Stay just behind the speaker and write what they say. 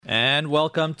and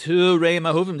welcome to Rei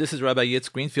Mahuvim. This is Rabbi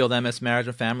Yitz Greenfield, MS Marriage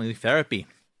and Family Therapy.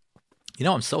 You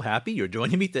know, I'm so happy you're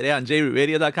joining me today on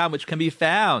JRootRadio.com, which can be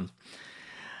found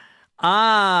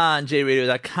on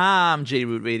JRadio.com,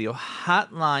 JRoot Radio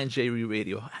Hotline, JRoot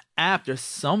Radio app. There's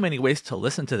so many ways to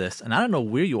listen to this, and I don't know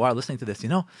where you are listening to this. You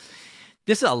know,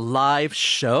 this is a live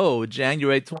show,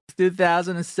 January 20th,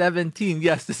 2017.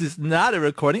 Yes, this is not a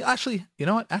recording. Actually, you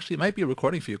know what? Actually, it might be a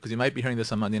recording for you because you might be hearing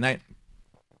this on Monday night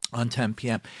on 10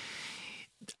 p.m.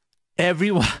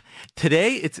 Everyone,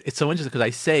 today, it's so interesting because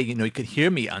I say, you know, you could hear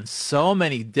me on so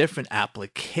many different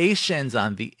applications,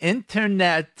 on the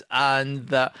internet, on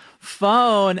the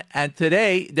phone, and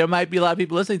today there might be a lot of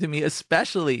people listening to me,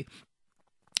 especially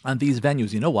on these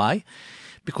venues. You know why?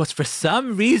 Because for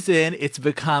some reason, it's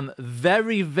become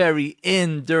very, very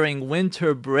in during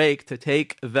winter break to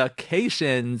take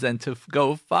vacations and to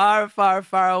go far, far,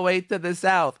 far away to the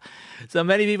south. So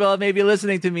many people may be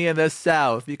listening to me in the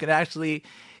south. You can actually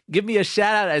give me a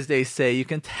shout out, as they say. You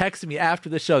can text me after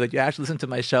the show that you actually listen to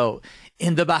my show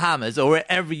in the Bahamas or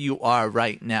wherever you are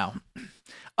right now.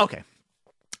 Okay,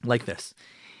 like this.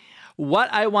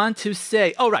 What I want to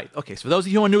say, so for those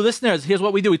of you who are new listeners, here's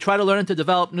what we do. We try to learn and to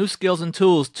develop new skills and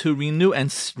tools to renew and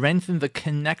strengthen the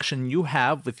connection you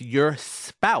have with your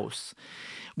spouse.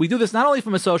 We do this not only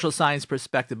from a social science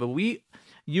perspective, but we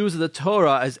use the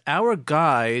Torah as our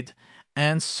guide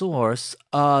and source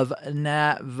of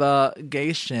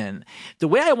navigation. The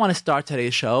way I want to start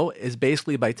today's show is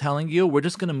basically by telling you we're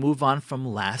just going to move on from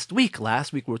last week.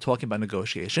 Last week we were talking about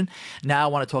negotiation. Now I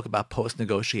want to talk about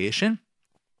post-negotiation.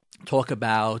 Talk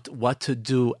about what to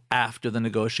do after the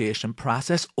negotiation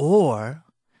process, or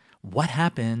what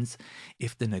happens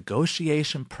if the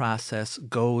negotiation process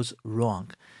goes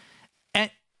wrong. And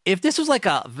if this was like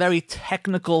a very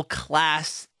technical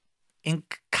class in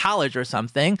college or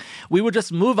something, we would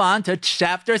just move on to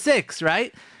chapter 6,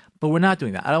 right? But we're not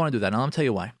doing that. I don't want to do that. And I'll tell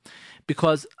you why.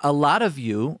 Because a lot of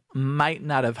you might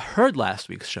not have heard last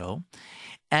week's show.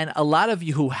 And a lot of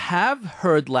you who have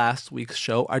heard last week's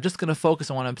show are just going to focus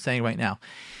on what I'm saying right now.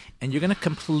 And you're going to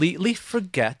completely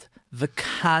forget the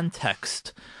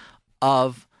context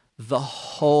of the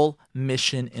whole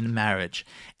mission in marriage.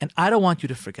 And I don't want you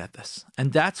to forget this.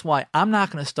 And that's why I'm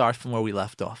not going to start from where we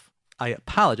left off. I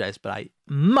apologize, but I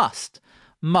must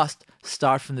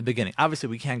start from the beginning. Obviously,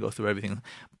 we can't go through everything,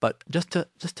 but just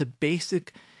to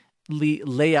basically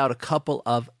lay out a couple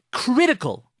of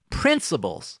critical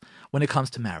principles when it comes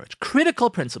to marriage. Critical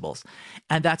principles.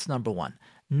 And that's number one.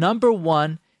 Number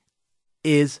one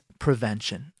is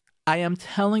prevention. I am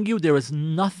telling you, there is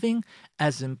nothing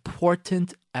as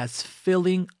important as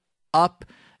filling up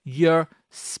your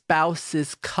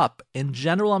spouse's cup. In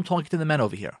general, I'm talking to the men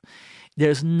over here.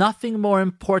 There's nothing more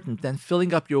important than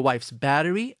filling up your wife's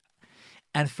battery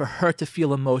and for her to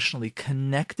feel emotionally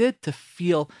connected, to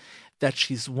feel that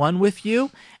she's one with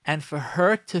you, and for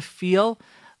her to feel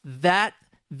that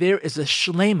there is a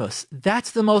shleimus.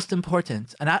 That's the most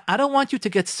important. And I don't want you to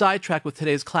get sidetracked with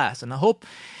today's class. And I hope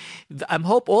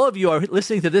all of you are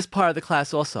listening to this part of the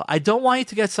class also. I don't want you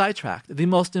to get sidetracked. The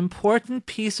most important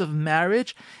piece of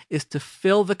marriage is to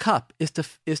fill the cup, is to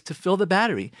fill the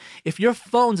battery. If your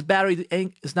phone's battery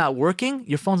is not working,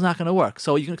 your phone's not going to work.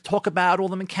 So you can talk about all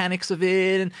the mechanics of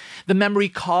it and the memory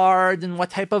card and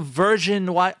what type of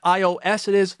version, what iOS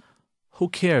it is. Who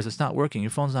cares? It's not working.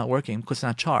 Your phone's not working because it's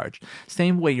not charged.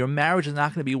 Same way, your marriage is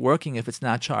not going to be working if it's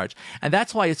not charged. And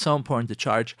that's why it's so important to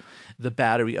charge the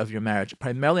battery of your marriage.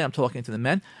 Primarily, I'm talking to the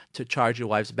men, to charge your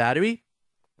wife's battery.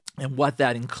 And what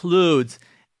that includes,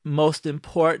 most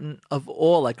important of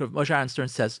all, like Moshe Aaron Stern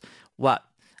says, what?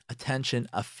 Attention,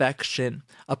 affection,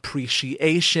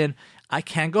 appreciation. I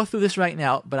can't go through this right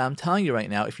now, but I'm telling you right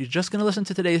now, if you're just going to listen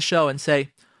to today's show and say,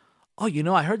 oh, you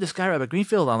know, I heard this guy, Rabbi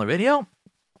Greenfield, on the radio,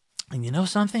 and you know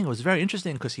something? It was very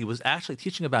interesting because he was actually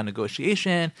teaching about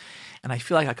negotiation. And I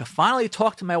feel like I could finally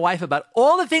talk to my wife about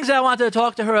all the things that I wanted to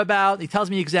talk to her about. He tells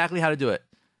me exactly how to do it.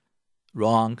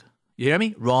 Wrong. You hear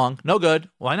me? Wrong. No good.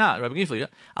 Why not? Rabbi Greenfield,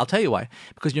 I'll tell you why.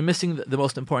 Because you're missing the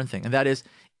most important thing. And that is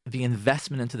the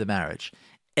investment into the marriage.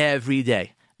 Every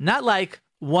day. Not like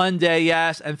one day,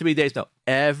 yes, and 3 days. No.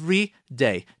 Every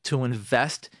day to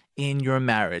invest in your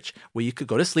marriage. Where you could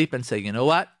go to sleep and say, you know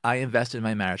what? I invested in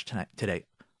my marriage today.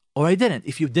 Or I didn't.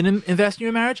 If you didn't invest in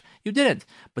your marriage, you didn't.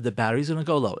 But the battery's going to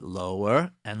go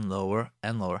lower and lower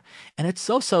and lower. And it's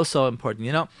so important.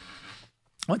 You know, I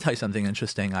want to tell you something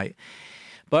interesting.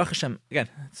 Baruch Hashem, again,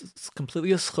 it's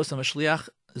completely a schus and a shliach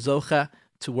zocha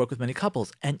to work with many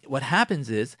couples. And what happens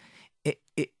is,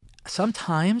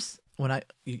 sometimes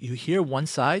you hear one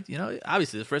side,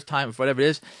 obviously the first time, or whatever it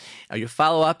is, or you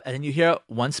follow up, and then you hear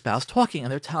one spouse talking,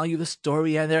 and they're telling you the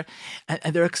story, and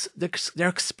they're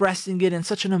expressing it in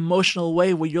such an emotional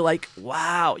way where you're like,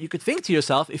 wow. You could think to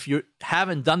yourself, if you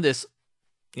haven't done this,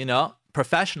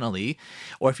 professionally,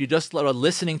 or if you're just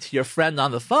listening to your friend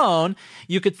on the phone,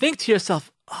 you could think to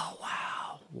yourself, oh,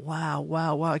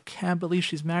 wow, I can't believe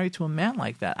she's married to a man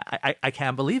like that. I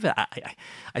can't believe it.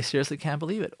 I seriously can't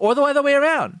believe it. Or the other way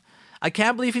around. I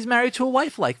can't believe he's married to a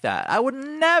wife like that. I would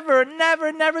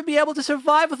never be able to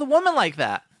survive with a woman like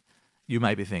that. You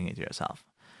might be thinking to yourself.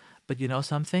 But you know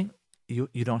something?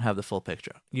 You don't have the full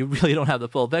picture. You really don't have the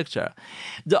full picture.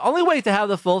 The only way to have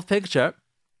the full picture,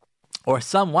 or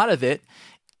somewhat of it,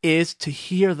 is to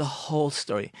hear the whole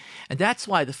story. And that's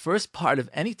why the first part of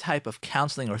any type of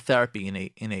counseling or therapy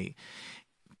in a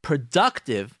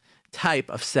productive type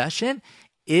of session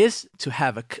is to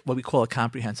have what we call a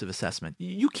comprehensive assessment.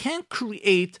 You can't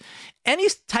create any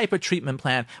type of treatment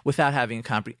plan without having a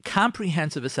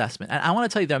comprehensive assessment. And I want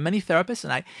to tell you, there are many therapists,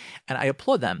 and I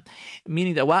applaud them,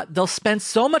 meaning that they'll spend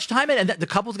so much time in it, and the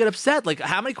couples get upset. Like,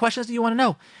 how many questions do you want to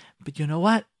know? But you know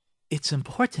what? It's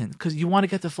important because you want to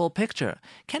get the full picture.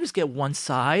 You can't just get one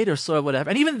side or sort of whatever.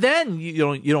 And even then, you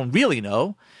don't really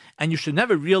know. And you should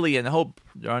never really, and I hope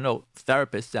there are no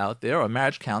therapists out there or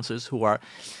marriage counselors who are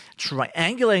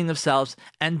triangulating themselves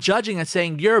and judging and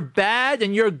saying, you're bad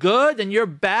and you're good, and you're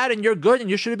bad and you're good, and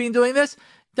you should have been doing this.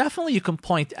 Definitely you can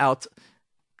point out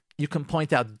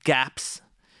gaps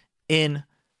in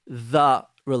the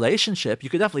relationship. You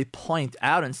could definitely point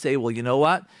out and say, well, you know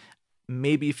what?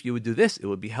 Maybe if you would do this, it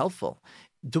would be helpful.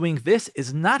 Doing this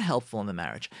is not helpful in the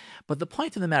marriage. But the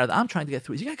point of the matter that I'm trying to get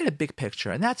through is you got to get a big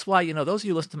picture. And that's why, those of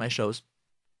you who listen to my shows,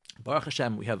 Baruch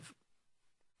Hashem, we have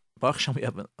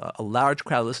a large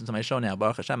crowd listening to my show now.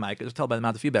 Baruch Hashem, I can just tell by the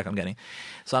amount of feedback I'm getting.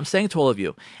 So I'm saying to all of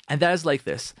you, and that is like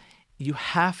this. You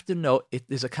have to know it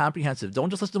is a comprehensive.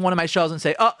 Don't just listen to one of my shows and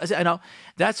say, oh, I know.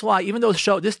 That's why, even though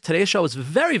today's show is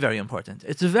very, very important.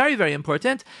 It's very, very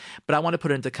important, but I want to put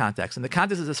it into context. And the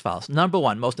context is as follows. Number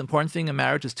one, most important thing in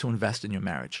marriage is to invest in your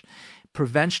marriage.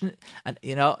 Prevention, an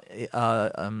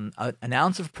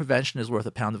ounce of prevention is worth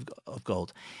a pound of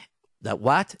gold.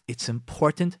 It's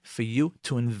important for you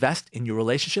to invest in your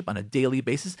relationship on a daily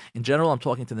basis. In general, I'm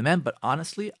talking to the men, but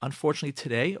honestly, unfortunately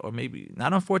today, or maybe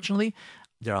not unfortunately,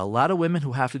 there are a lot of women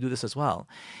who have to do this as well.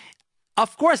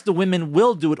 Of course, the women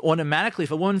will do it automatically. If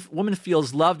a woman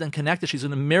feels loved and connected, she's going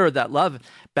to mirror that love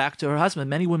back to her husband.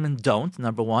 Many women don't,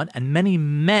 number one. And many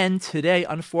men today,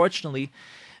 unfortunately,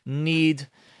 need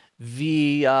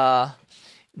the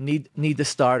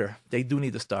starter. They do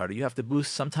need the starter. You have to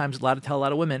boost. Sometimes tell a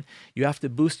lot of women, you have to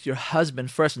boost your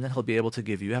husband first, and then he'll be able to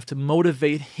give you. You have to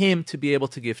motivate him to be able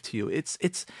to give to you. It's.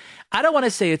 I don't want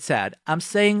to say it's sad. I'm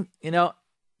saying,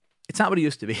 it's not what it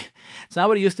used to be. It's not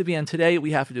what it used to be, and today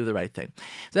we have to do the right thing.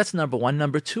 So that's number one.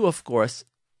 Number two, of course,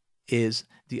 is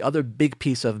the other big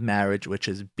piece of marriage, which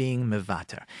is being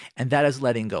mevater, and that is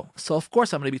letting go. So, of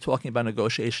course, I'm going to be talking about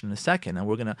negotiation in a second,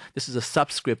 and this is a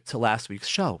subscript to last week's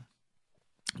show.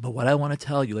 But what I want to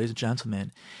tell you, ladies and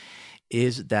gentlemen,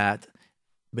 is that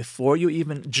before you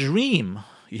even dream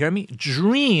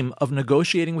of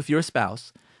negotiating with your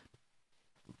spouse,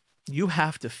 you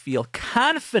have to feel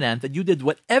confident that you did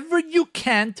whatever you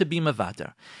can to be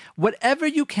mevater. Whatever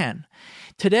you can.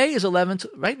 Today is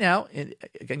right now,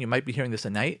 again, you might be hearing this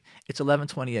at night, it's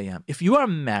 11:20 a.m. If you are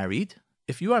married,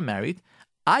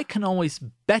 I can almost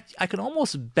bet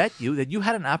you that you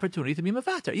had an opportunity to be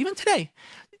mevater. Even today,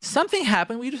 something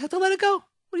happened where you just had to let it go.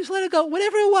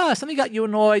 Whatever it was. Something got you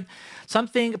annoyed.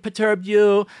 Something perturbed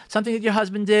you. Something that your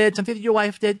husband did. Something that your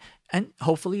wife did. And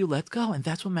hopefully you let go. And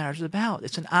that's what marriage is about.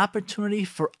 It's an opportunity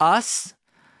for us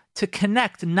to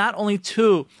connect not only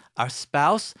to our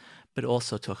spouse, but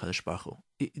also to HaKadosh Baruch Hu.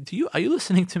 Are you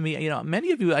listening to me?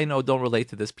 Many of you I know don't relate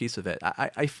to this piece of it.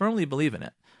 I firmly believe in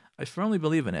it.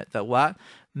 That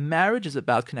marriage is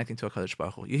about connecting to HaKadosh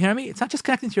Baruch Hu. You hear me? It's not just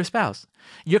connecting to your spouse.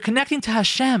 You're connecting to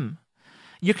Hashem.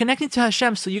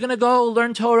 So you're going to go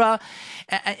learn Torah,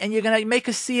 and you're going to make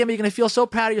a siyum, and you're going to feel so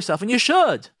proud of yourself, and you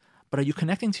should. But are you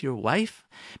connecting to your wife?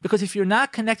 Because if you're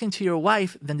not connecting to your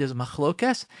wife, then there's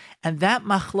machlokas, and that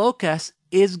machlokas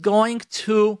is going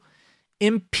to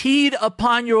impede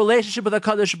upon your relationship with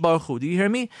HaKadosh Baruch Hu. Do you hear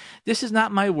me? This is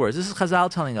not my words. This is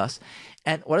Chazal telling us.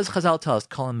 And what does Chazal tell us?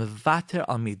 Kol mevater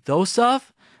al midosav,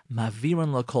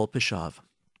 maviran lakol pishav.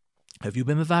 Have you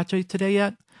been mevater today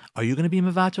yet? Are you going to be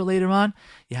mevater later on?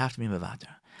 You have to be mevater.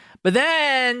 But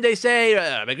then they say,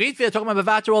 Greenfield talking about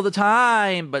mevater all the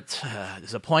time, but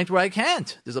there's a point where I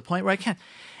can't.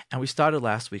 And we started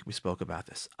last week, we spoke about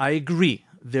this. I agree.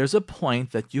 There's a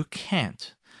point that you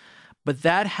can't. but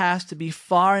that has to be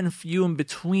far and few in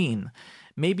between.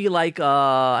 Maybe like,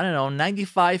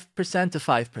 95% to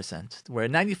 5%, where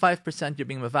 95% you're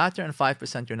being mevater and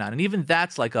 5% you're not. And even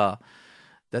that's like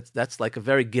that's like a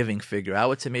very giving figure. I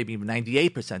would say maybe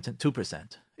 98% and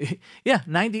 2%. Yeah,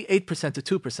 98%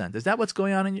 to 2%. Is that what's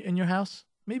going on in your house?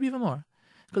 Maybe even more.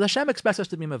 Because Hashem expects us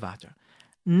to be mevater.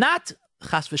 Not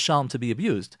chas v'shalom to be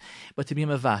abused, but to be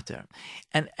mevater.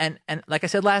 And like I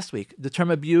said last week, the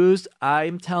term abused,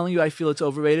 I'm telling you, I feel it's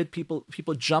overrated. People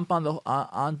jump on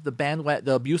the bandwagon,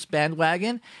 the abuse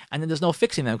bandwagon, and then there's no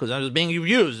fixing them because I'm just being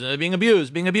abused.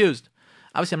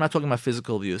 Obviously, I'm not talking about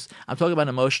physical abuse. I'm talking about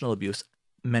emotional abuse.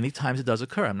 Many times it does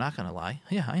occur. I'm not going to lie.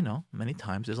 Yeah, I know. Many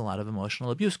times there's a lot of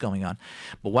emotional abuse going on.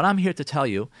 But what I'm here to tell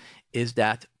you is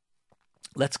that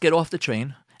let's get off the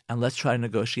train and let's try to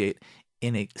negotiate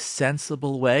in a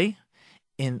sensible way,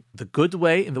 in the good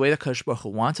way, in the way that Kadosh Baruch Hu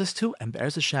wants us to, and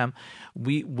Be'ez Hashem,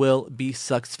 we will be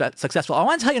successful. I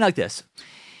want to tell you like this.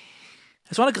 I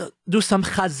just want to do some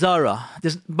chazara.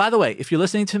 By the way, if you're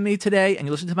listening to me today and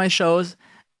you listen to my shows,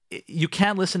 you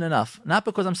can't listen enough. Not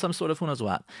because I'm some sort of who knows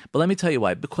what, but let me tell you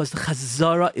why. Because the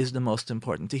chazara is the most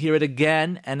important. To hear it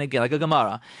again and again, like a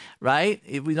Gemara, right?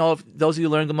 If those of you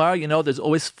who learn Gemara, you know there's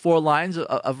always 4 lines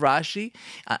of Rashi,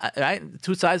 right?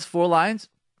 2 sides, 4 lines.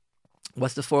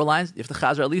 What's the 4 lines? You have to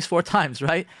chazara at least 4 times,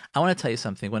 right? I want to tell you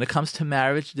something. When it comes to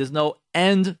marriage, there's no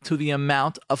end to the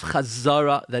amount of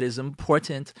chazara that is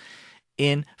important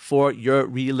for your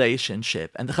relationship.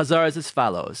 And the chazara is as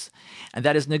follows. And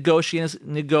that is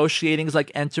negotiating is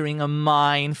like entering a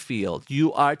minefield.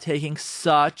 You are taking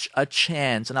such a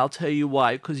chance. And I'll tell you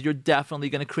why. Because you're definitely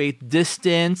going to create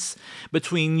distance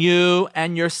between you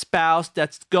and your spouse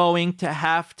that's going to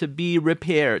have to be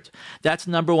repaired. That's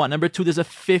number 1. Number 2, there's a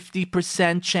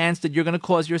 50% chance that you're going to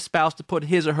cause your spouse to put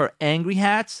his or her angry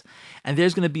hats. And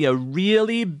there's going to be a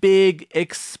really big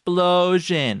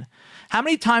explosion. How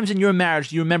many times in your marriage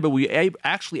do you remember were you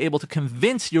actually able to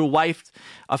convince your wife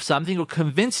of something or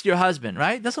convince your husband,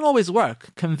 right? It doesn't always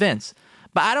work, convince.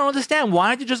 But I don't understand. Why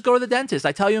don't you just go to the dentist?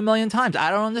 I tell you a million times.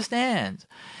 I don't understand.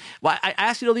 Why I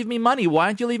asked you to leave me money. Why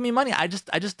don't you leave me money? I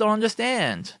just don't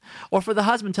understand. Or for the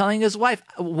husband telling his wife,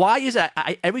 why is that?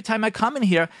 Every time I come in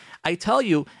here, I tell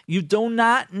you, you do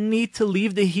not need to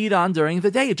leave the heat on during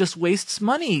the day. It just wastes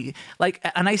money.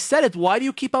 And I said it. Why do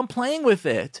you keep on playing with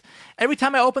it? Every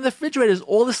time I open the refrigerator, there's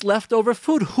all this leftover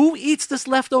food. Who eats this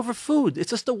leftover food? It's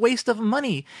just a waste of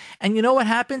money. And you know what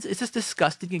happens? It's just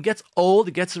disgusting. It gets old.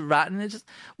 It gets rotten.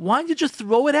 Why don't you just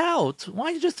throw it out?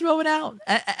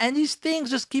 And these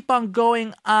things just keep on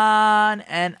going on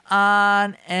and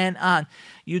on and on.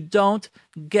 You don't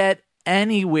get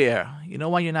anywhere. You know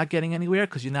why you're not getting anywhere?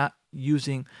 Because you're not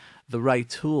using the right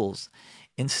tools.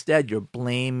 Instead, you're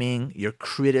blaming, you're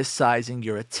criticizing,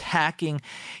 you're attacking,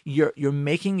 you're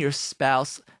making your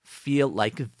spouse feel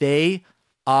like they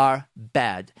are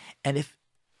bad. And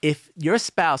if your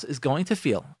spouse is going to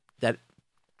feel that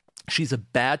she's a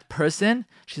bad person,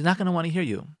 she's not going to want to hear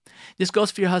you. This goes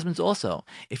for your husbands also.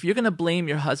 If you're going to blame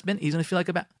your husband, he's going to feel like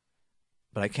a bad...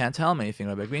 But I can't tell him anything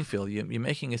about Greenfield. You're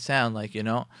making it sound like,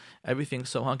 everything's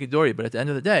so hunky-dory. But at the end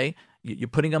of the day, you're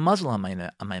putting a muzzle on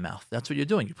my mouth. That's what you're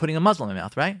doing. You're putting a muzzle on my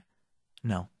mouth, right?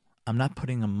 No, I'm not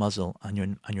putting a muzzle on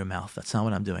your mouth. That's not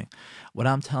what I'm doing. What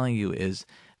I'm telling you is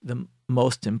the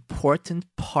most important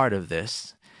part of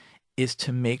this is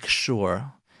to make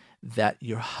sure that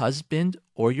your husband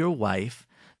or your wife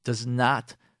does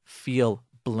not feel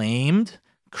blamed,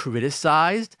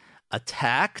 criticized,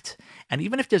 attacked. And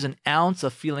even if there's an ounce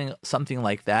of feeling something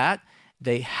like that,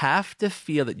 they have to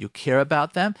feel that you care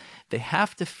about them. They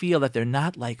have to feel that they're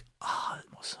not like,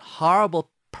 the most horrible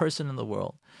person in the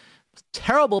world, most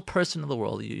terrible person in the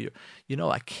world.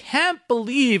 I can't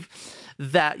believe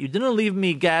that you didn't leave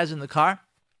me gas in the car.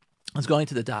 I was going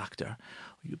to the doctor.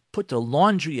 You put the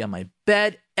laundry on my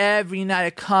bed every night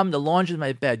I come. The laundry in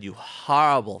my bed. You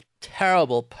horrible,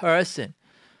 terrible person.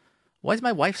 Why is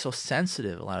my wife so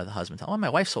sensitive? A lot of the husbands. Why is my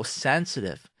wife so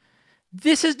sensitive?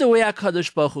 This is the way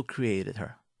HaKadosh Baruch Hu created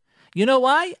her. You know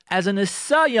why? As an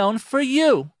isayon for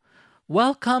you.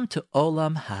 Welcome to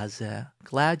Olam Hazeh.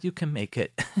 Glad you can make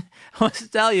it. I want to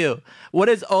tell you, what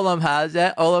is Olam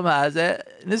Hazeh? Olam Hazeh,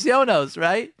 nisyonos,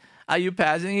 right? Are you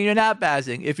passing or you're not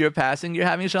passing? If you're passing, you're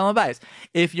having shalom bayis.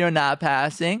 If you're not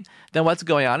passing, then what's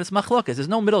going on? It's machlokas. There's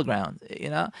no middle ground.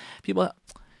 People.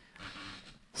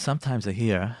 Sometimes I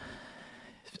hear.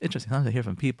 Interesting. Sometimes I hear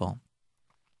from people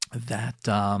that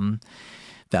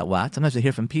what? Sometimes I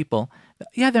hear from people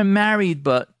that, they're married,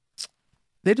 but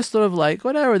they just sort of like,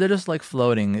 whatever, they're just like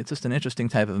floating. It's just an interesting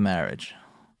type of marriage.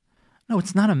 No,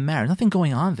 it's not a marriage. Nothing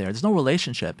going on there. There's no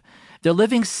relationship. They're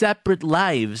living separate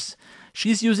lives.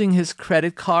 She's using his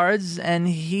credit cards, and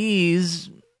I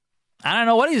don't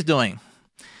know what he's doing.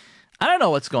 I don't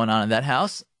know what's going on in that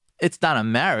house. It's not a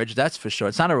marriage, that's for sure.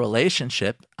 It's not a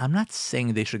relationship. I'm not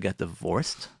saying they should get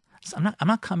divorced. I'm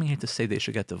not coming here to say they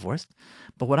should get divorced.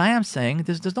 But what I am saying,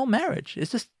 there's no marriage.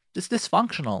 It's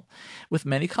dysfunctional with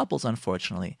many couples,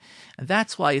 unfortunately. And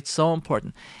that's why it's so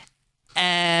important.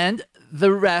 And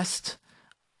the rest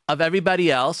of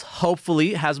everybody else,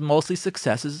 hopefully, has mostly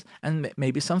successes and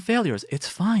maybe some failures. It's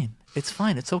fine. It's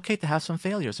fine. It's okay to have some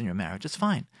failures in your marriage. It's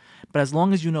fine. But as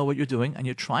long as you know what you're doing and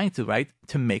you're trying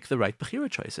to make the right bechira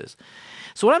choices.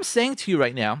 So what I'm saying to you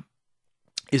right now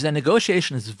is that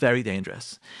negotiation is very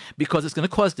dangerous because it's going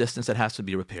to cause distance that has to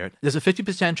be repaired. There's a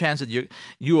 50% chance that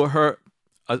you or her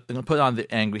are going to put on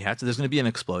the angry hat, so there's going to be an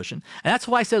explosion. And that's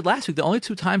why I said last week, the only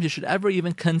 2 times you should ever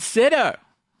even consider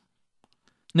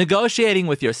negotiating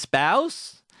with your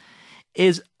spouse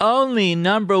is only,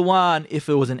 number 1, if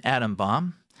it was an atom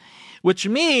bomb, which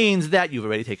means that you've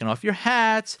already taken off your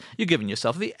hats, you're giving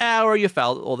yourself the hour, you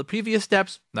followed all the previous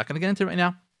steps. Not going to get into it right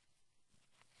now.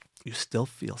 You still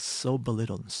feel so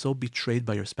belittled and so betrayed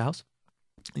by your spouse,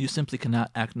 you simply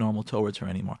cannot act normal towards her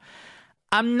anymore.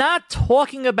 I'm not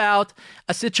talking about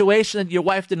a situation that your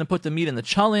wife didn't put the meat in the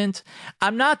cholent.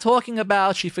 I'm not talking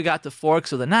about she forgot the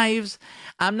forks or the knives.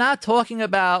 I'm not talking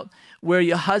about where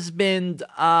your husband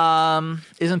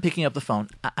isn't picking up the phone.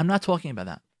 I'm not talking about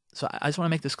that. So I just want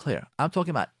to make this clear. I'm talking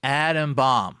about atom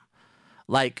bomb.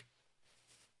 Like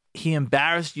he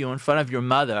embarrassed you in front of your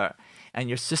mother and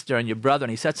your sister and your brother,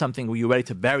 and he said something where you're ready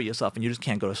to bury yourself and you just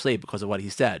can't go to sleep because of what he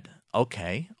said.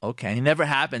 Okay. And it never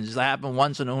happens. It happened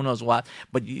once and who knows what,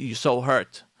 but you're so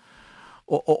hurt.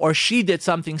 Or she did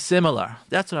something similar.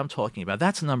 That's what I'm talking about.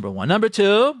 That's number 1. Number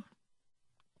 2,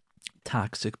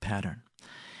 toxic pattern.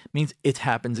 Means it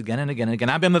happens again and again and again.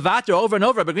 I've been mevater over and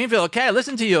over, but Greenfield, okay, I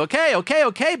listen to you. Okay,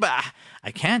 but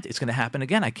I can't. It's going to happen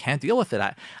again. I can't deal with it.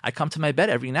 I come to my bed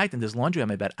every night and there's laundry on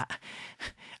my bed.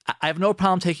 I have no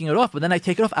problem taking it off, but then I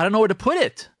take it off. I don't know where to put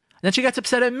it. Then she gets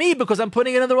upset at me because I'm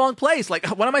putting it in the wrong place. Like,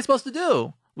 what am I supposed to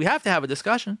do? We have to have a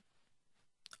discussion.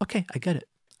 Okay, I get it.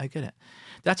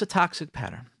 That's a toxic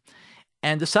pattern.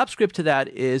 And the subscript to that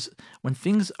is when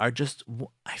things are just,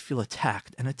 I feel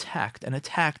attacked. A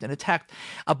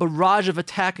barrage of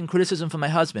attack and criticism from my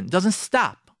husband. Doesn't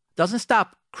stop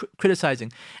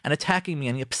criticizing and attacking me,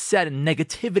 and upset and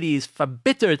negativity is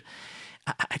verbittered.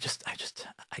 I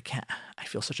can't. I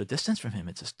feel such a distance from him.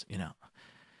 It's just,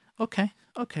 okay,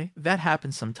 that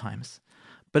happens sometimes.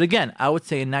 But again, I would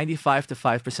say a 95 to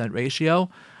 5%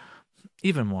 ratio,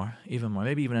 even more,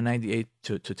 maybe even a 98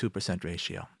 to 2%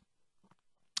 ratio.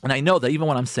 And I know that even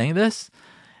when I'm saying this,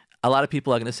 a lot of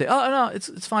people are going to say, oh, no,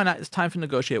 it's fine. It's time to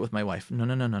negotiate with my wife.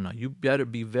 No. You better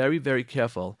be very, very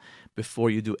careful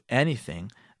before you do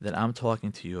anything that I'm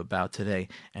talking to you about today,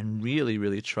 and really,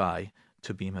 really try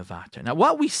to be mevater. Now,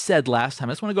 what we said last time,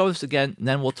 I just want to go over this again, and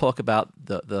then we'll talk about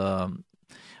the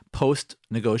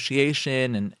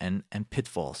post-negotiation and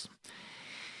pitfalls.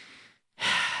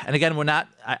 And again,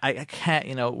 I can't,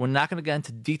 we're not going to get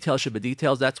into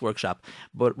details, that's workshop.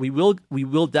 But we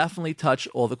will definitely touch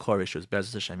all the core issues.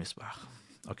 Be'ezus Hashem Yisbarach.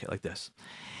 Okay, like this.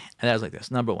 And that was like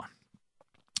this. Number 1,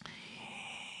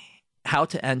 how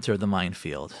to enter the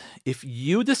minefield. If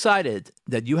you decided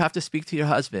that you have to speak to your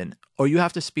husband or you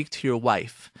have to speak to your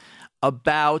wife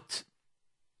about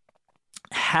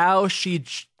how she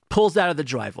pulls out of the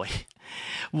driveway.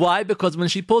 Why? Because when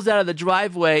she pulls out of the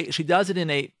driveway, she does it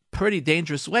in a pretty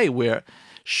dangerous way where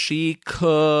she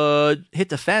could hit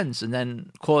the fence and then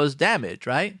cause damage,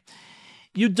 right?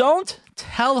 You don't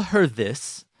tell her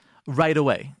this right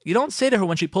away. You don't say to her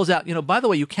when she pulls out, by the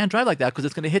way, you can't drive like that because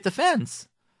it's going to hit the fence.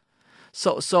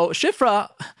 So Shifra,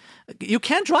 you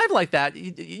can't drive like that.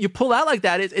 You pull out like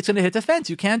that, it's going to hit the fence.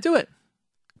 You can't do it.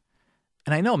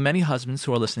 And I know many husbands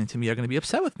who are listening to me are going to be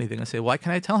upset with me. They're going to say, why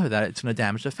can't I tell her that? It's going to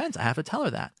damage the fence. I have to tell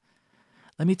her that.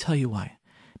 Let me tell you why.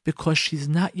 Because she's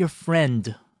not your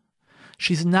friend.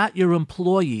 She's not your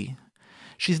employee.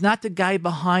 She's not the guy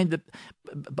behind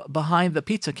the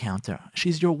pizza counter.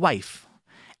 She's your wife.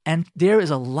 And there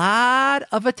is a lot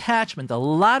of attachment, a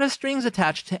lot of strings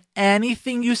attached to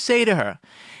anything you say to her.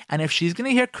 And if she's going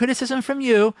to hear criticism from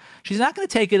you, she's not going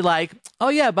to take it like, oh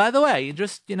yeah, by the way, you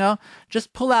just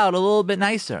pull out a little bit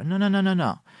nicer.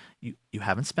 No. You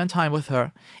haven't spent time with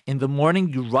her. In the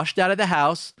morning, you rushed out of the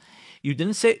house. You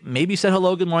didn't say, maybe you said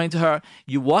hello, good morning to her.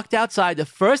 You walked outside. The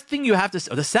first thing you have to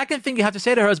say, or the second thing you have to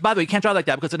say to her is, by the way, you can't drive like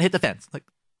that because it's going to hit the fence. Like,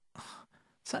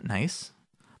 it's not nice.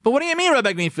 But what do you mean,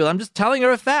 Rabbi Greenfield? I'm just telling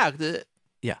her a fact.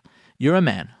 Yeah, you're a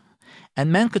man.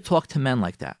 And men could talk to men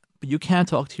like that. But you can't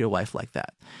talk to your wife like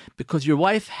that because your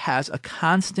wife has a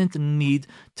constant need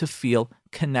to feel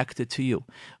connected to you.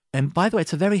 And by the way,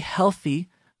 it's a very healthy,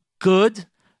 good,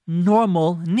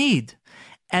 normal need.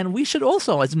 And we should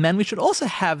also, as men, we should also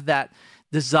have that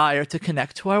desire to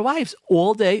connect to our wives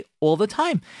all day, all the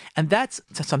time. And that's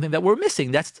something that we're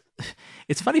missing.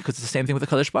 It's funny because it's the same thing with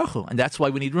the Kadosh Baruch Hu. And that's why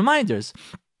we need reminders.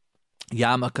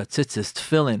 Yamaka, tzitzis,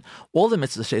 tefillin, all the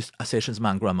mitzvahs, aseshens,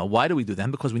 man, grama. Why do we do them?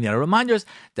 Because we need our reminders.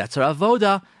 That's our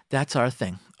avoda. That's our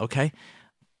thing. Okay?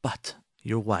 But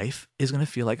your wife is going to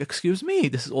feel like, excuse me,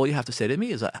 this is all you have to say to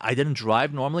me is, I didn't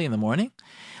drive normally in the morning.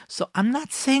 So I'm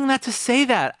not saying that to say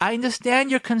that. I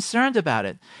understand you're concerned about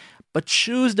it. But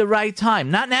choose the right time.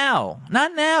 Not now.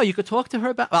 Not now. You could talk to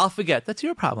her about, I'll forget. That's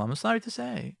your problem. I'm sorry to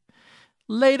say.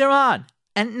 Later on,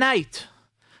 at night,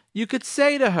 you could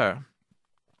say to her,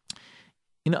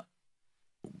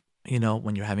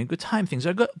 when you're having a good time, things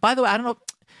are good. By the way,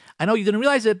 I know you didn't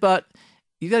realize it, but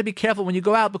you got to be careful when you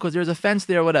go out because there's a fence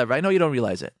there or whatever. I know you don't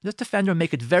realize it. Just defend her,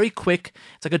 make it very quick.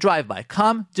 It's like a drive-by.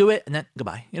 Come, do it, and then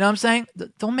goodbye. You know what I'm saying?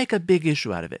 Don't make a big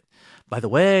issue out of it. By the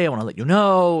way, I want to let you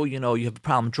know, you have a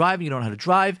problem driving, you don't know how to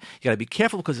drive. You got to be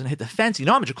careful because it's going to hit the fence. You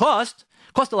know how much it cost.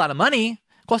 It cost a lot of money.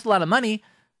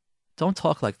 Don't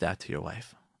talk like that to your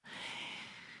wife.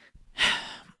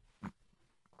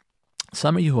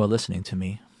 Some of you who are listening to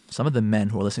me, some of the men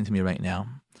who are listening to me right now,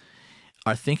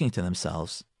 are thinking to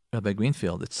themselves, Rabbi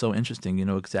Greenfield, it's so interesting. You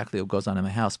know exactly what goes on in my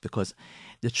house because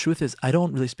the truth is I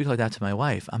don't really speak like that to my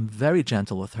wife. I'm very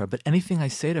gentle with her, but anything I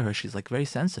say to her, she's like very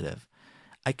sensitive.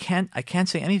 I can't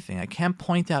say anything. I can't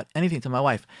point out anything to my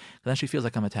wife. Then she feels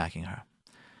like I'm attacking her.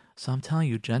 So I'm telling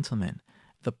you, gentlemen,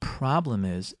 the problem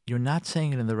is you're not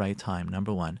saying it in the right time,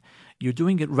 number one. You're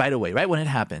doing it right away, right when it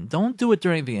happened. Don't do it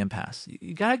during the impasse.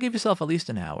 You got to give yourself at least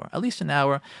an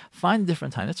hour. Find a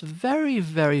different time. That's very,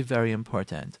 very, very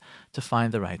important to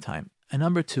find the right time. And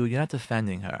number two, you're not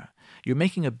defending her. You're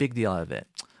making a big deal out of it.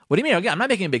 What do you mean? Again, I'm not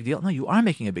making a big deal. No, you are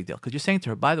making a big deal because you're saying to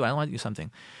her, by the way, I want to do something.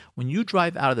 When you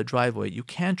drive out of the driveway, you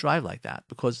can't drive like that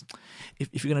because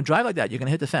if you're going to drive like that, you're going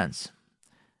to hit the fence.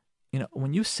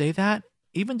 When you say that,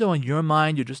 even though in your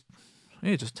mind you're just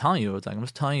telling you, it's like, I'm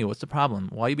just telling you, what's the problem?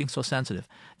 Why are you being so sensitive?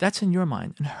 That's in your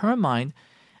mind. In her mind,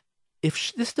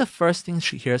 if this is the first thing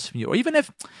she hears from you, or even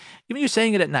you're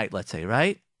saying it at night, let's say,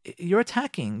 right? You're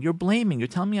attacking, you're blaming, you're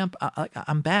telling me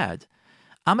I'm bad.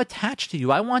 I'm attached to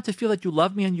you. I want to feel that you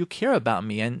love me and you care about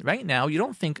me. And right now, you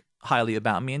don't think highly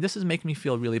about me, and this is making me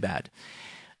feel really bad.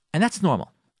 And that's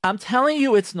normal. I'm telling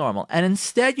you it's normal. And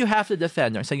instead, you have to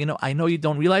defend her and say, I know you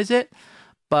don't realize it,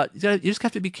 but you just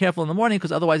have to be careful in the morning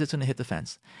because otherwise it's going to hit the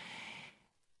fence.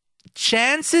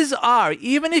 Chances are,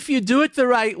 even if you do it the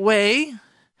right way,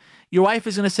 your wife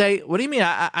is going to say, what do you mean?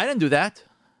 I didn't do that.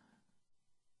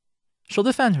 She'll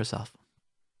defend herself.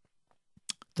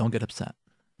 Don't get upset.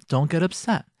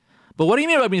 But what do you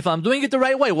mean, Rabbi? If I'm doing it the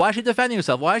right way, why is she defending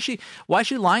herself? Why is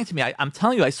she lying to me? I'm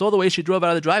telling you, I saw the way she drove out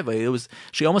of the driveway.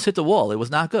 She almost hit the wall. It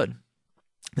was not good.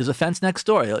 There's a fence next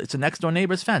door. It's a next door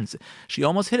neighbor's fence. She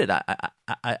almost hit it.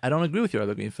 I don't agree with you,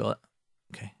 Rabbi Greenfield.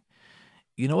 Okay.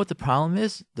 You know what the problem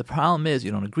is? The problem is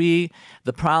you don't agree.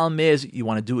 The problem is you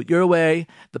want to do it your way.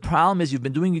 The problem is you've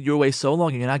been doing it your way so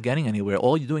long and you're not getting anywhere.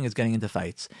 All you're doing is getting into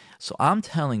fights. So I'm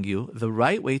telling you, the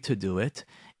right way to do it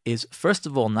is, first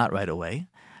of all, not right away.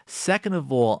 Second of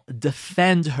all,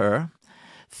 defend her.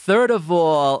 Third of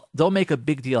all, don't make a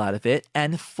big deal out of it.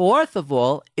 And fourth of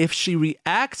all, if she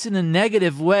reacts in a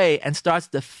negative way and starts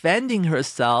defending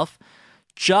herself,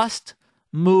 just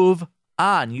move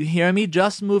on. You hear me?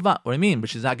 Just move on. What do you mean? But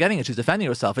she's not getting it. She's defending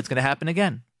herself. It's going to happen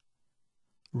again.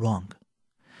 Wrong.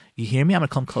 You hear me? I'm going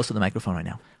to come close to the microphone right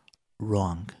now.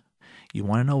 Wrong. You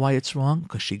want to know why it's wrong?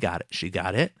 Because she got it.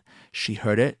 She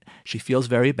heard it. She feels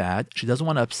very bad. She doesn't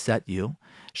want to upset you.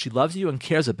 She loves you and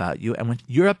cares about you. And when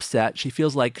you're upset, she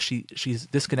feels like she's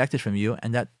disconnected from you.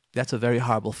 And that's a very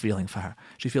horrible feeling for her.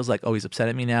 She feels like, oh, he's upset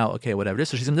at me now. Okay, whatever it is.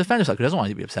 So she's going to defend herself. She doesn't want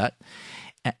you to be upset.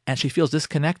 And she feels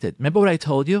disconnected. Remember what I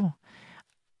told you?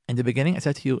 In the beginning, I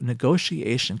said to you,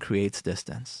 negotiation creates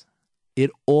distance. It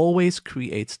always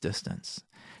creates distance.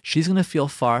 She's going to feel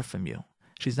far from you.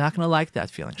 She's not going to like that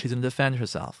feeling. She's going to defend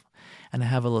herself. And I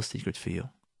have a little secret for you.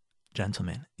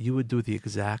 Gentlemen, you would do the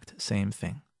exact same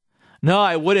thing. No,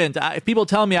 I wouldn't. If people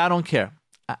tell me, I don't care.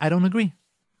 I don't agree.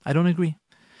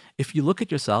 If you look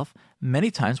at yourself,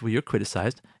 many times where you're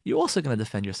criticized, you're also going to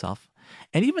defend yourself.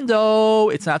 And even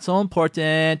though it's not so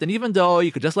important, and even though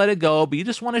you could just let it go, but you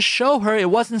just want to show her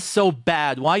it wasn't so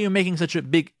bad. Why are you making such a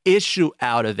big issue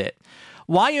out of it?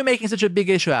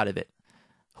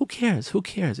 Who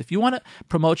cares? If you want to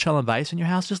promote Shalom Bayis in your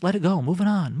house, just let it go. Move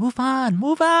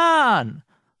on.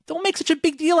 Don't make such a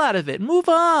big deal out of it. Move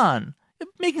on. You're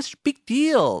making such big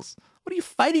deals. What are you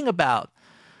fighting about?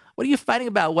 What are you fighting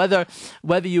about? Whether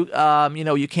you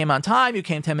you came on time, you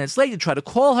came 10 minutes late, you try to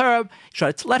call her, you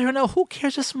try to let her know. Who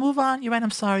cares? Just move on. You're right.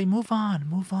 I'm sorry. Move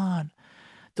on.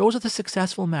 Those are the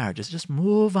successful marriages. Just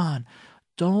move on.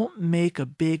 Don't make a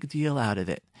big deal out of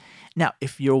it. Now,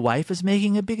 if your wife is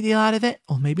making a big deal out of it,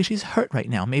 well, maybe she's hurt right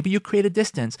now. Maybe you create a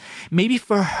distance. Maybe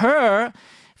for her,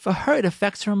 it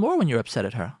affects her more when you're upset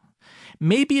at her.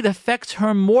 Maybe it affects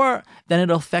her more than it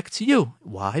affects you.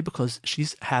 Why? Because she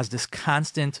has this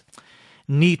constant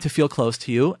need to feel close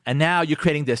to you, and now you're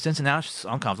creating distance, and now she's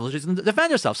uncomfortable. She's going to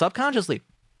defend herself subconsciously.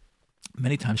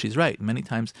 Many times she's right. Many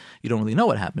times you don't really know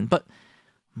what happened, but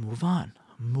move on.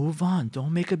 Move on.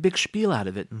 Don't make a big spiel out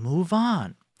of it. Move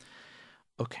on.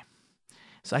 Okay.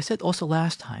 So I said also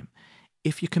last time,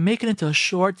 if you can make it into a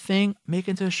short thing, make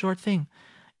it into a short thing.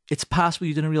 It's possible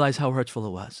you didn't realize how hurtful it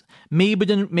was. Maybe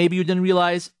you didn't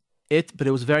realize it, but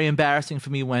it was very embarrassing for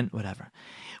me when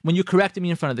you corrected me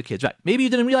in front of the kids. Right. Maybe you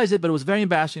didn't realize it, but it was very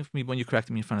embarrassing for me when you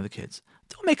corrected me in front of the kids.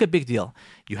 Don't make a big deal.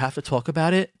 You have to talk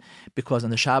about it because on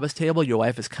the Shabbos table, your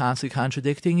wife is constantly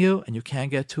contradicting you and you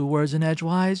can't get two words in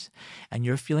edgewise. And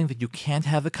you're feeling that you can't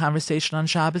have a conversation on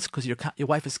Shabbos because your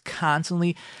wife is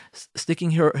constantly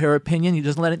sticking her opinion. He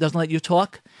doesn't let you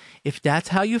talk. If that's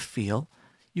how you feel,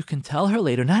 you can tell her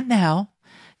later, not now.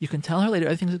 You can tell her later.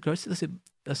 Everything's good.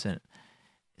 Listen,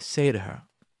 say to her,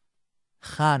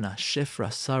 Chana,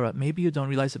 Shifra, Sarah. Maybe you don't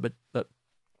realize it, but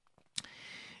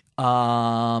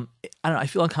I don't know. I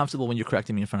feel uncomfortable when you're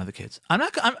correcting me in front of the kids.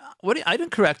 I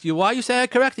didn't correct you. Why you say I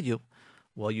corrected you?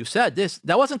 Well, you said this.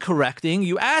 That wasn't correcting.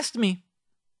 You asked me.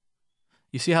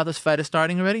 You see how this fight is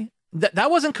starting already? That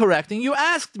wasn't correcting. You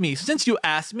asked me. Since you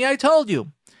asked me, I told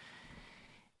you.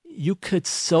 You could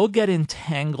so get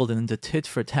entangled into tit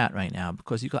for tat right now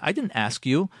because I didn't ask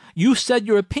you. You said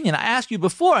your opinion. I asked you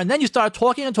before, and then you started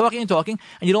talking, and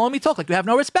you don't let me talk. Like you have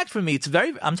no respect for me.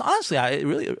 I'm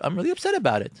really upset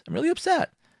about it. I'm really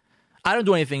upset. I don't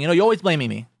do anything. You're always blaming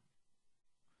me.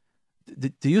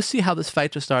 Do you see how this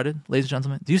fight just started, ladies and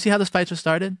gentlemen? Do you see how this fight just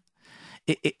started?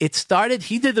 It started.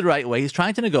 He did it the right way. He's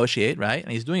trying to negotiate, right,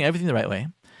 and he's doing everything the right way.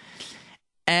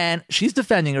 And she's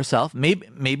defending herself. Maybe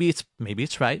it's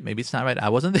right. Maybe it's not right. I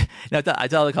wasn't there. I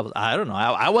tell the couples, I don't know.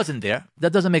 I wasn't there.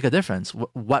 That doesn't make a difference.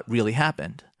 What really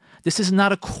happened? This is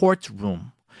not a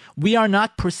courtroom. We are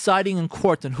not presiding in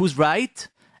court on who's right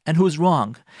and who's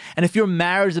wrong. And if your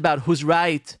marriage is about who's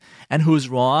right and who's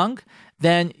wrong,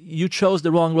 then you chose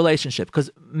the wrong relationship because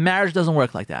marriage doesn't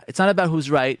work like that. It's not about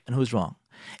who's right and who's wrong.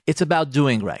 It's about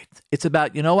doing right. It's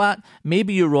about, you know what?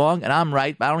 Maybe you're wrong and I'm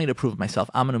right, but I don't need to prove myself.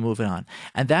 I'm going to move it on.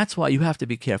 And that's why you have to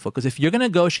be careful because if you're going to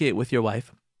negotiate with your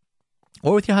wife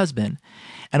or with your husband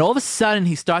and all of a sudden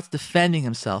he starts defending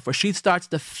himself or she starts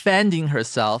defending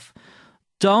herself,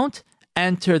 don't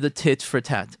enter the tit for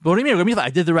tat. But what do you mean? I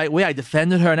did the right way. I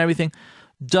defended her and everything.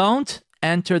 Don't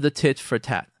enter the tit for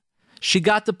tat. She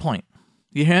got the point.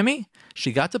 You hear me?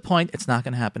 She got the point. It's not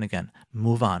going to happen again.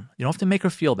 Move on. You don't have to make her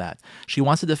feel bad. She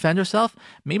wants to defend herself.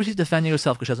 Maybe she's defending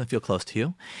herself because she doesn't feel close to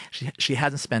you. She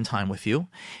hasn't spent time with you.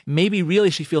 Maybe really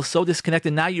she feels so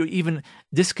disconnected. Now you're even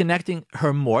disconnecting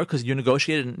her more because you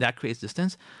negotiated and that creates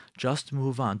distance. Just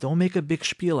move on. Don't make a big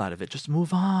spiel out of it. Just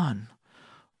move on.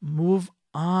 Move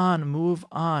on. Move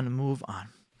on. Move on.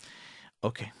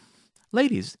 Okay.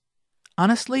 Ladies,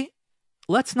 honestly,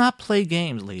 let's not play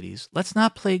games, ladies. Let's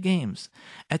not play games.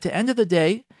 At the end of the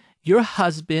day, your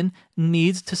husband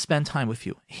needs to spend time with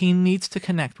you. He needs to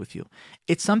connect with you.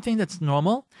 It's something that's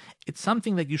normal. It's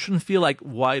something that you shouldn't feel like,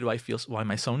 why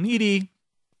am I so needy?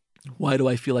 Why do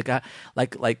I feel like I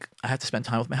have to spend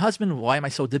time with my husband? Why am I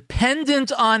so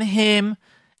dependent on him?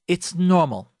 It's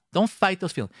normal. Don't fight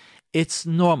those feelings. It's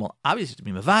normal. Obviously, to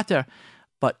be mevater.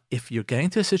 But if you're getting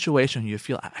to a situation where you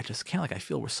feel, I just can't, I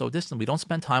feel we're so distant, we don't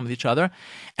spend time with each other,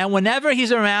 and whenever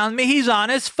he's around me, he's on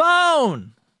his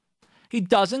phone. He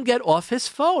doesn't get off his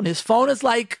phone. His phone is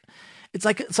it's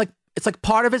like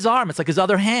part of his arm. It's like his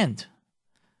other hand.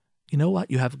 You know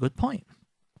what? You have a good point.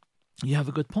 You have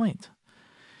a good point.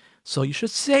 So you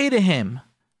should say to him,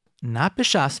 not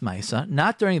b'shas ma'isa,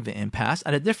 not during the impasse,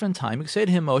 at a different time. You can say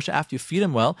to him, Moshe, after you feed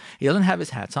him well, he doesn't have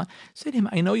his hats on. Say to him,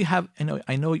 I know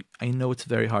it's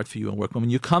very hard for you in work.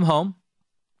 When you come home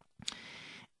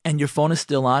and your phone is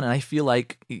still on, and I feel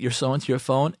like you're so into your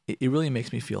phone, it really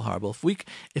makes me feel horrible.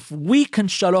 If we can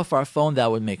shut off our phone, that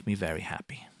would make me very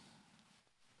happy.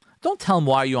 Don't tell him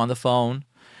why are you on the phone.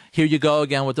 Here you go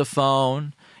again with the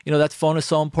phone. That phone is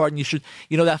so important. You should.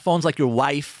 That phone's like your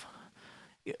wife.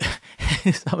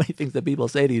 So many things that people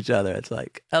say to each other. It's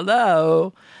like,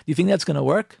 hello. Do you think that's going to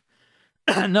work?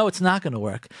 No, it's not going to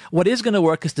work. What is going to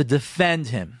work is to defend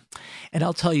him. And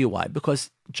I'll tell you why. Because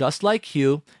just like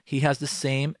you, he has the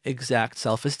same exact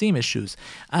self-esteem issues.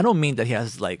 I don't mean that he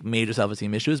has like major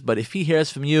self-esteem issues, but if he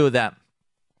hears from you that,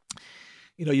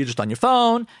 you're just on your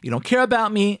phone, you don't care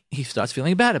about me, he starts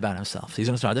feeling bad about himself. So he's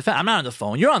going to start defending. I'm not on the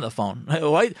phone. You're on the phone.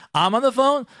 Wait, I'm on the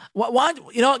phone? Why?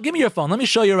 Give me your phone. Let me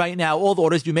show you right now all the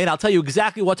orders you made. I'll tell you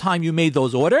exactly what time you made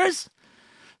those orders.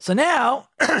 So now,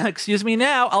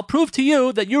 now I'll prove to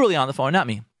you that you're really on the phone, not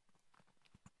me.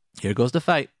 Here goes the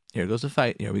fight. Here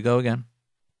we go again.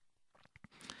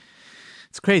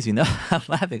 It's crazy. No, I'm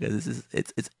laughing because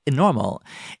it's normal.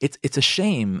 It's a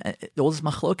shame. All this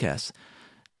machlokes.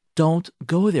 Don't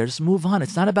go there. Just move on.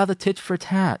 It's not about the tit for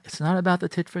tat.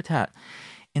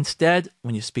 Instead,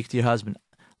 when you speak to your husband,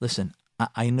 listen,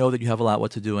 I know that you have a lot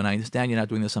what to do, and I understand you're not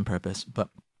doing this on purpose, but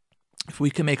if we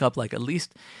can make up like at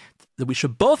least that we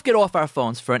should both get off our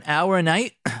phones for an hour a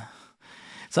night.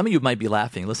 Some of you might be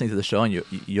laughing, listening to the show, and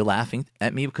you're laughing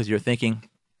at me because you're thinking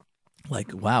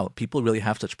like, wow, people really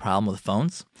have such a problem with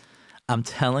phones. I'm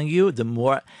telling you, the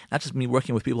more, not just me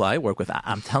working with people I work with,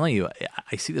 I'm telling you,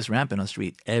 I see this rampant on the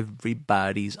street.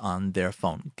 Everybody's on their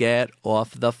phone. Get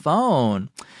off the phone.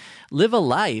 Live a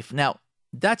life. Now,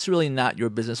 that's really not your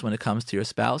business when it comes to your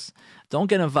spouse. Don't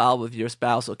get involved with your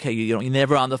spouse. Okay, you're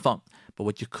never on the phone. But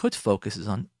what you could focus is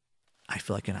on, I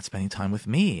feel like you're not spending time with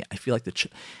me. I feel like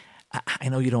I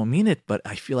know you don't mean it, but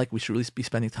I feel like we should really be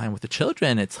spending time with the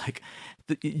children. It's like,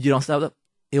 you don't stop up.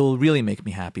 It will really make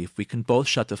me happy if we can both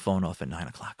shut the phone off at 9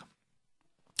 o'clock.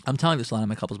 I'm telling this a lot of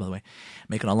my couples, by the way.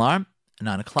 Make an alarm at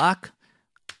 9 o'clock.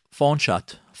 Phone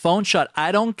shut. Phone shut.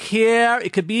 I don't care.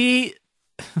 It could be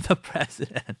the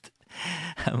president.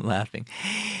 I'm laughing.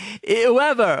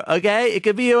 Whoever, okay? It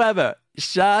could be whoever.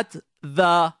 Shut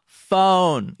the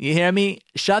phone. You hear me?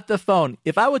 Shut the phone.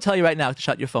 If I would tell you right now to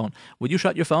shut your phone, would you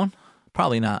shut your phone?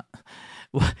 Probably not.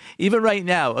 Even right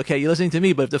now, okay, you're listening to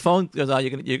me, but if the phone goes on,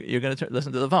 you're gonna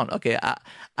listen to the phone. Okay,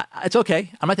 it's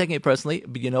okay. I'm not taking it personally,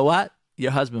 but you know what?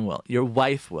 Your husband will. Your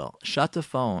wife will. Shut the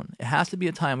phone. It has to be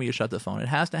a time where you shut the phone. It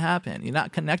has to happen. You're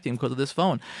not connecting because of this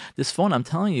phone. This phone, I'm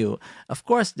telling you, of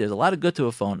course, there's a lot of good to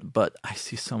a phone, but I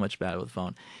see so much bad with a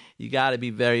phone. You got to be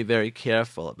very, very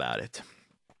careful about it.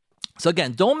 So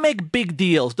again, don't make big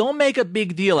deals. Don't make a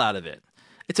big deal out of it.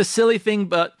 It's a silly thing,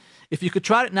 but if you could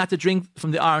try not to drink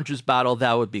from the orange juice bottle,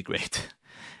 that would be great.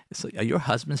 So are your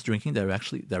husbands drinking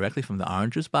directly from the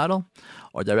orange juice bottle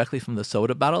or directly from the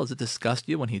soda bottle? Does it disgust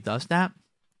you when he does that?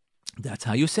 That's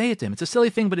how you say it to him. It's a silly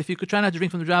thing, but if you could try not to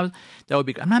drink from the jar, that would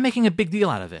be great. I'm not making a big deal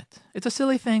out of it. It's a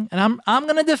silly thing, and I'm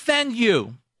going to defend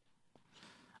you.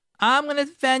 I'm going to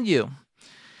defend you.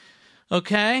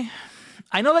 Okay?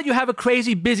 I know that you have a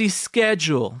crazy busy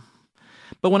schedule.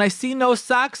 But when I see no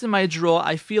socks in my drawer,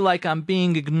 I feel like I'm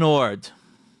being ignored.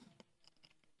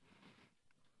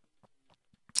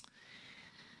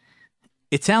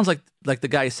 It sounds like the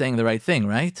guy is saying the right thing,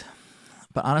 right?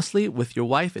 But honestly, with your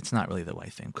wife, it's not really the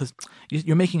right thing because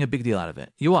you're making a big deal out of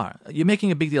it. You are. You're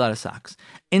making a big deal out of socks.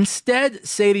 Instead,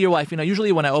 say to your wife,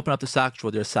 usually when I open up the sock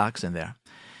drawer, there's socks in there.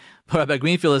 But Rabbi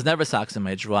Greenfield, there's never socks in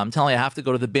my drawer. I'm telling you, I have to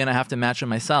go to the bin. I have to match them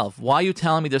myself. Why are you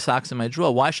telling me there's socks in my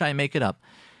drawer? Why should I make it up?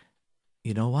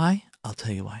 You know why? I'll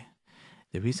tell you why.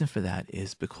 The reason for that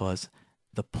is because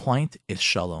the point is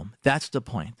shalom. That's the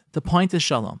point. The point is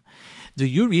shalom. Do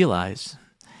you realize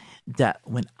that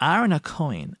when Aaron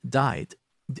HaKohen died,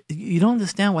 you don't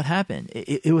understand what happened.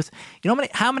 It was,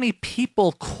 how many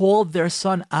people called their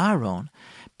son Aaron?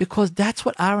 Because that's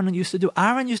what Aaron used to do.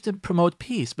 Aaron used to promote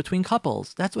peace between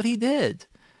couples. That's what he did.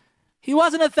 He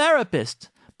wasn't a therapist,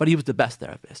 but he was the best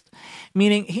therapist.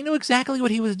 Meaning, he knew exactly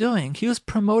what he was doing. He was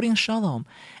promoting shalom.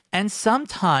 And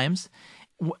sometimes,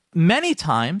 many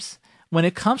times, when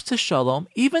it comes to shalom,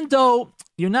 even though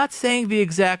you're not saying the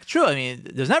exact truth,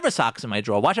 there's never socks in my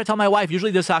drawer. Why should I tell my wife,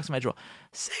 usually there's socks in my drawer?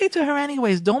 Say it to her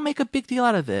anyways. Don't make a big deal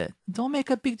out of it. Don't make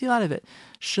a big deal out of it.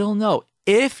 She'll know.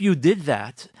 If you did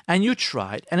that, and you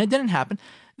tried, and it didn't happen,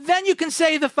 then you can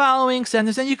say the following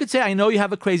sentence, and you could say, I know you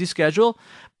have a crazy schedule,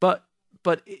 but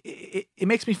it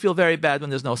makes me feel very bad when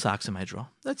there's no socks in my drawer.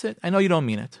 That's it. I know you don't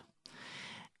mean it.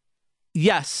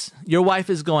 Yes, your wife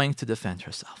is going to defend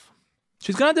herself.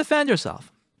 She's going to defend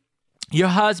herself. Your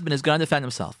husband is going to defend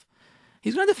himself.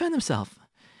 He's going to defend himself.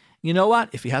 You know what?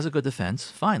 If he has a good defense,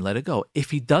 fine, let it go.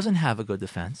 If he doesn't have a good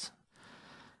defense,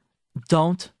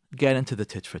 don't get into the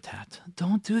tit for tat.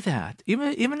 Don't do that. Even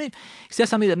if he says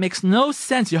something that makes no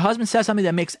sense, your husband says something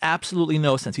that makes absolutely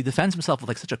no sense. He defends himself with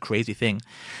like such a crazy thing.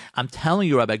 I'm telling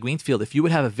you, Rabbi Greenfield, if you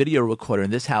would have a video recorder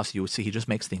in this house, you would see he just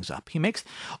makes things up. He makes,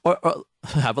 or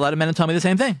have a lot of men tell me the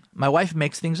same thing. My wife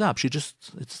makes things up.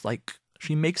 It's like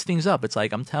She makes things up. It's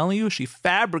like, I'm telling you, she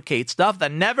fabricates stuff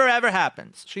that never ever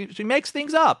happens. She makes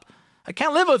things up. I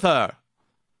can't live with her.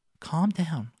 Calm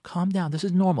down. Calm down. This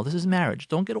is normal. This is marriage.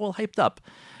 Don't get all hyped up.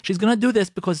 She's going to do this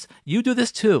because you do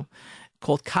this too.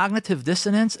 Called cognitive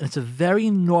dissonance, and it's a very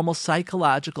normal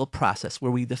psychological process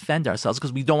where we defend ourselves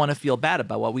because we don't want to feel bad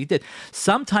about what we did.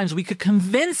 Sometimes we could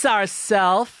convince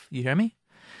ourselves, you hear me?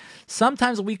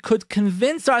 Sometimes we could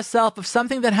convince ourselves of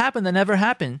something that happened that never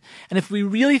happened. And if we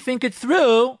really think it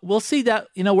through, we'll see that,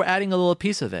 we're adding a little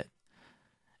piece of it.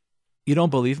 You don't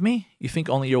believe me? You think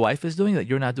only your wife is doing it,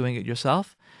 you're not doing it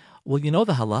yourself? Well, you know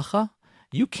the halacha?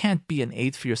 You can't be an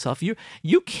aid for yourself. You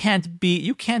can't be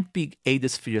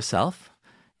aidist for yourself.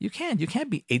 You can't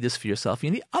be aidist for yourself.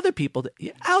 You need other people,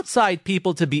 outside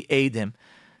people, to be aidim,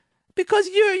 because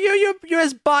you're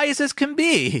as biased as can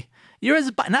be.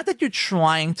 Not that you're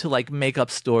trying to make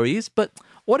up stories, but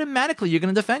automatically you're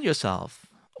going to defend yourself.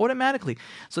 Automatically.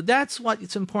 So that's what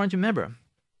it's important to remember.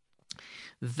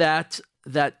 That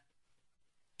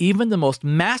even the most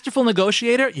masterful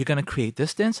negotiator, you're going to create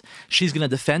distance. She's going to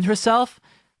defend herself.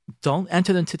 Don't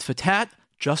enter them tit for tat.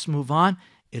 Just move on.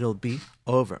 It'll be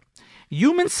over.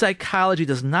 Human psychology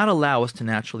does not allow us to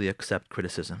naturally accept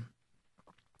criticism.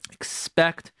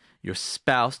 Expect your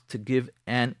spouse to give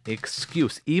an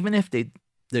excuse, even if the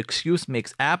excuse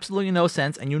makes absolutely no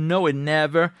sense and it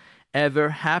never, ever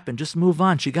happened. Just move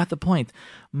on. She got the point.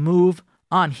 Move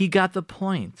on. He got the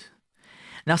point.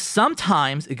 Now,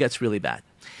 sometimes it gets really bad.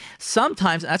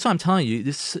 Sometimes, that's what I'm telling you,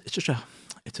 it's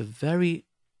a very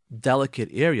delicate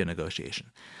area,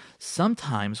 negotiation.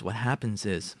 Sometimes what happens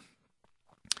is,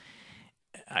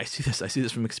 I see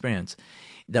this from experience,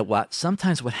 that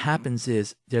sometimes what happens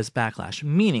is there's backlash.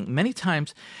 Meaning, many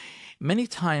times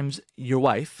your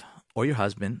wife or your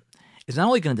husband is not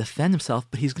only going to defend himself,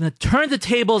 but he's going to turn the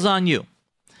tables on you.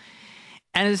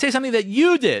 And to say something that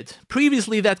you did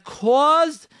previously that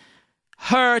caused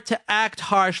her to act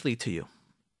harshly to you.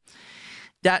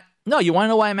 No, you want to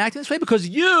know why I'm acting this way? Because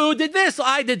you did this, so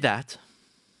I did that.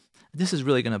 This is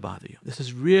really going to bother you. This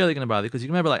is really going to bother you because you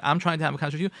remember, I'm trying to have a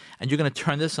conversation with you, and you're going to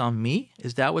turn this on me?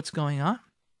 Is that what's going on?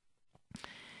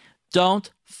 Don't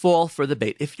fall for the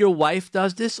bait. If your wife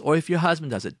does this or if your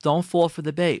husband does it, don't fall for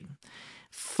the bait.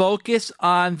 Focus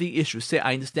on the issue. Say,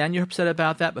 I understand you're upset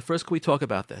about that, but first can we talk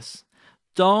about this?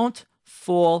 Don't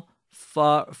fall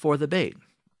for the bait.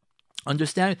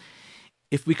 Understand,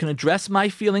 if we can address my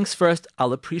feelings first,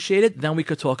 I'll appreciate it. Then we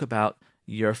could talk about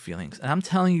your feelings. And I'm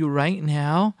telling you right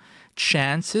now,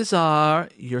 chances are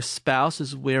your spouse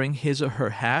is wearing his or her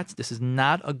hat. This is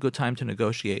not a good time to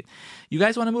negotiate. You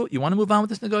guys want to move? You want to move on with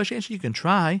this negotiation? You can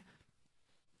try.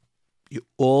 You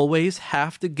always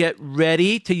have to get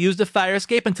ready to use the fire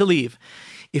escape and to leave.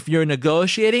 If you're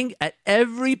negotiating at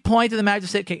every point of the marriage, you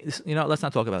say, okay, let's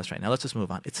not talk about this right now. Let's just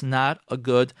move on. It's not a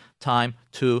good time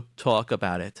to talk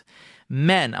about it.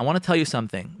 Men, I want to tell you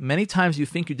something. Many times you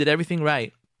think you did everything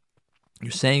right.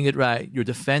 You're saying it right. You're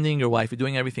defending your wife. You're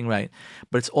doing everything right.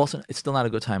 But it's still not a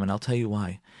good time. And I'll tell you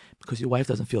why. Because your wife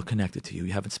doesn't feel connected to you.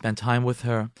 You haven't spent time with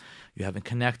her. You haven't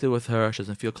connected with her. She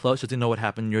doesn't feel close. She doesn't know what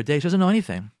happened in your day. She doesn't know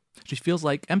anything. She feels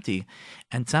like empty.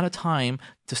 And it's not a time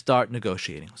to start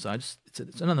negotiating. So it's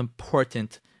an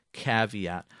important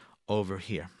caveat over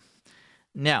here.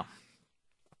 Now,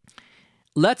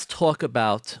 let's talk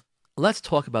about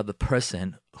the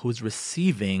person who's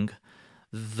receiving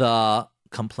the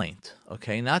complaint,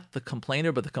 okay? Not the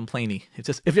complainer, but the complainee. It's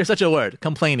just, if there's such a word,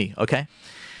 complainee, okay?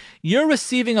 You're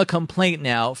receiving a complaint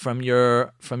now from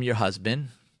your husband,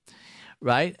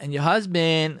 right? And your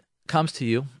husband comes to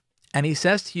you and he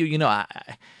says to you,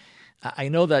 I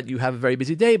know that you have a very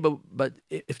busy day, but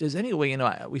if there's any way,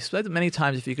 we said many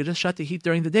times, if you could just shut the heat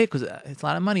during the day because it's a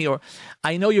lot of money, or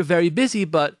I know you're very busy,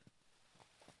 but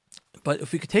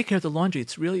if we could take care of the laundry,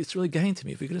 it's really getting to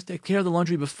me. If we could just take care of the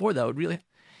laundry before, that would really...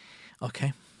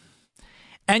 Okay.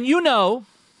 And you know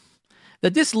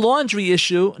that this laundry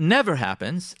issue never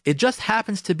happens. It just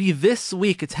happens to be this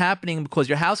week. It's happening because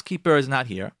your housekeeper is not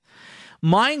here.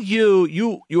 Mind you,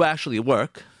 you actually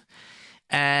work.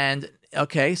 And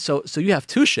okay, so you have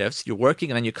two shifts. You're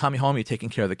working and then you're coming home, you're taking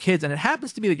care of the kids. And it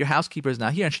happens to be that your housekeeper is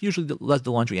not here and she usually does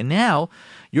the laundry. And now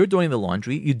you're doing the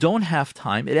laundry. You don't have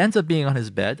time. It ends up being on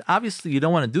his bed. Obviously, you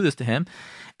don't want to do this to him.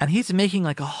 And he's making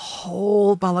like a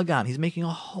whole balagan. He's making a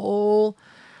whole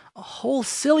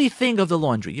silly thing of the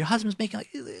laundry. Your husband's making like,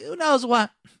 who knows what.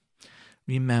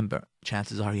 Remember,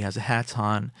 chances are he has a hat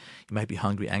on. He might be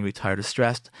hungry, angry, tired, or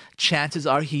stressed. Chances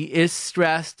are he is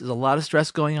stressed. There's a lot of stress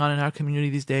going on in our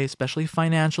community these days, especially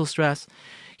financial stress.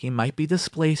 He might be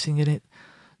displacing it.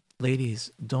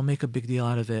 Ladies, don't make a big deal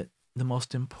out of it. the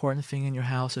most important thing in your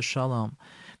house is shalom.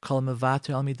 Kol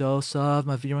mevater al midosav,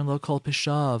 mavirin lo kol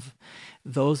pishav.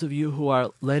 Those of you who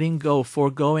are letting go,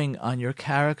 foregoing on your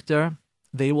character,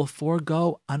 they will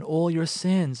forego on all your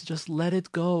sins. Just let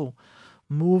it go.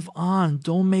 Move on.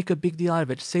 Don't make a big deal out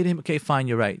of it. Just say to him, okay, fine,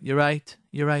 you're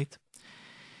right.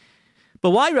 But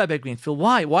why, Rabbi Greenfield?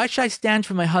 Why? Why should I stand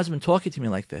for my husband talking to me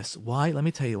like this? Why? Let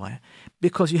me tell you why.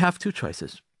 Because you have two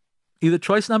choices. Either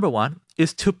choice number one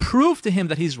is to prove to him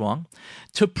that he's wrong,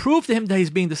 to prove to him that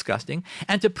he's being disgusting,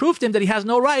 and to prove to him that he has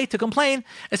no right to complain,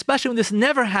 especially when this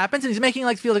never happens and he's making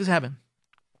it feel like it's happened.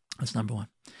 That's number one.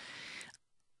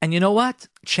 And you know what?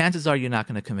 Chances are you're not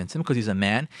going to convince him because he's a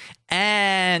man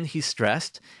and he's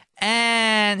stressed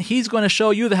and he's going to show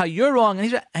you how you're wrong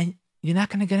and you're not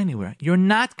going to get anywhere. You're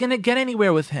not going to get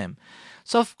anywhere with him.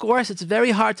 So, of course, it's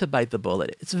very hard to bite the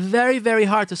bullet. It's very, very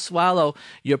hard to swallow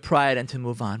your pride and to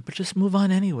move on. But just move on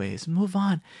anyways. Move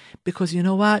on. Because you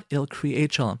know what? It'll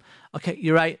create shalom. Okay,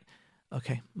 you're right.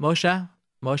 Okay, Moshe,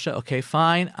 okay,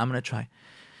 fine. I'm going to try.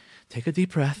 Take a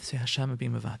deep breath. Say, Hashem, be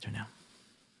mevater now.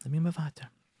 Let me mevater.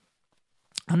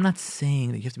 I'm not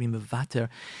saying that you have to be mevater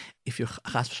if your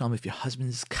husband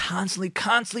is constantly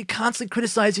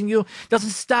criticizing you, doesn't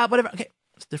stop, whatever. Okay,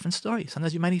 it's a different story.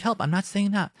 Sometimes you might need help. I'm not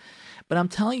saying that. But I'm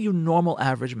telling you normal,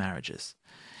 average marriages.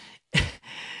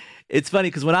 It's funny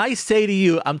because when I say to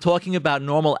you, I'm talking about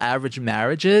normal, average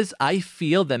marriages, I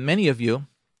feel that many of you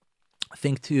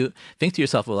think to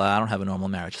yourself, well, I don't have a normal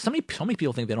marriage. So many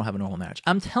people think they don't have a normal marriage.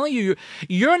 I'm telling you,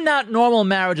 your not normal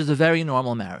marriage is a very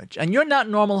normal marriage. And your not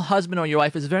normal husband or your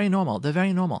wife is very normal. They're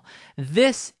very normal.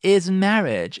 This is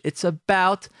marriage. It's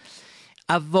about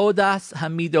avodas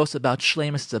hamidos, about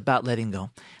shleimus. It's about letting go.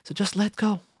 So just let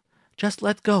go. Just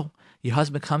let go. Your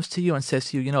husband comes to you and says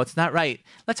to you, it's not right.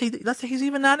 Let's say he's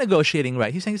even not negotiating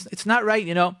right. He's saying it's not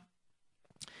right,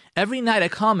 Every night I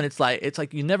come and it's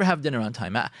like you never have dinner on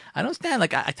time. I don't understand. I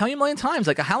tell you a million times,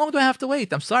 how long do I have to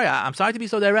wait? I'm sorry. I'm sorry to be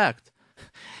so direct.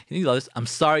 You know this. I'm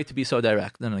sorry to be so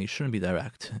direct. No, you shouldn't be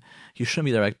direct. You shouldn't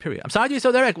be direct, period. I'm sorry to be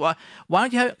so direct. Why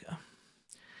don't you have...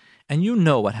 And you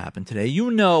know what happened today.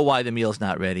 You know why the meal's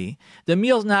not ready. The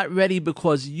meal's not ready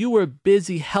because you were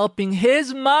busy helping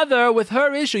his mother with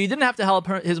her issue. You didn't have to help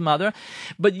his mother,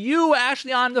 but you were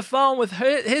actually on the phone with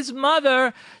his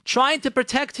mother trying to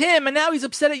protect him, and now he's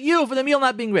upset at you for the meal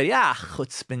not being ready.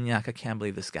 Chutzpinyak, I can't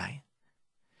believe this guy.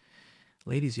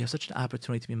 Ladies, you have such an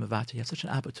opportunity to be mevater. You have such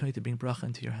an opportunity to bring bracha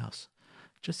into your house.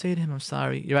 Just say to him, I'm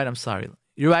sorry. You're right, I'm sorry.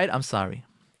 You're right, I'm sorry.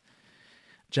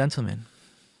 Gentlemen,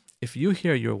 if you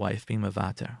hear your wife being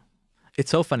mevater, it's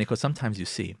so funny because sometimes you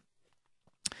see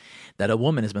that a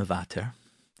woman is mevater,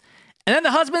 and then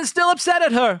the husband's still upset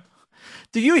at her.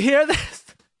 Do you hear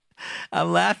this?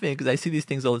 I'm laughing because I see these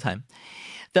things all the time.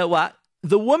 That what?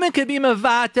 The woman could be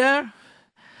mevater.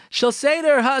 She'll say to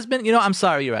her husband, I'm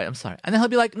sorry, you're right, I'm sorry. And then he'll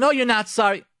be like, no, you're not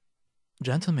sorry.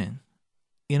 Gentlemen,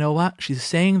 you know what? She's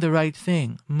saying the right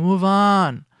thing. Move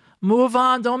on. Move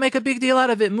on. Don't make a big deal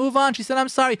out of it. Move on. She said, I'm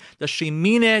sorry. Does she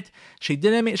mean it? She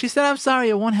didn't mean it. She said, I'm sorry.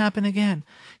 It won't happen again.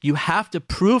 You have to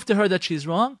prove to her that she's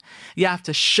wrong. You have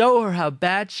to show her how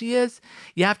bad she is.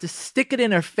 You have to stick it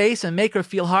in her face and make her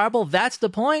feel horrible. That's the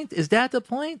point. Is that the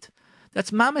point? That's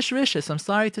mamash rishis. I'm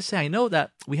sorry to say. I know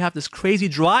that we have this crazy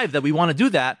drive that we want to do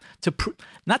that.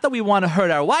 Not that we want to hurt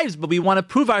our wives, but we want to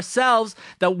prove ourselves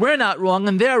that we're not wrong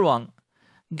and they're wrong.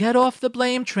 Get off the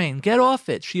blame train. Get off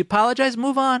it. She apologized.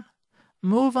 Move on.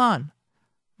 Move on.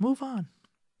 Move on.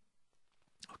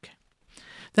 Okay.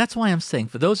 That's why I'm saying,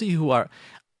 for those of you who are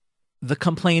the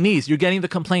complainees, you're getting the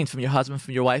complaints from your husband,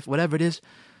 from your wife, whatever it is,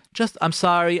 just, I'm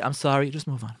sorry, just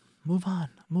move on. Move on.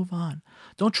 Move on.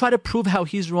 Don't try to prove how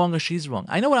he's wrong or she's wrong.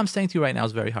 I know what I'm saying to you right now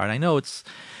is very hard. I know it's,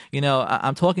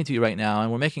 I'm talking to you right now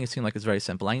and we're making it seem like it's very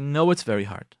simple. I know it's very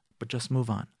hard, but just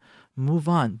move on. Move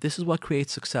on. This is what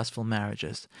creates successful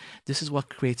marriages. This is what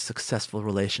creates successful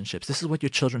relationships. This is what your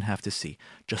children have to see.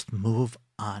 Just move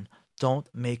on. Don't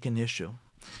make an issue.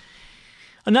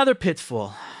 Another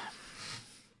pitfall.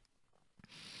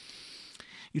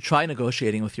 You try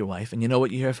negotiating with your wife, and you know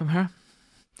what you hear from her?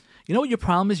 You know what your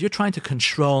problem is? You're trying to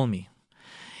control me.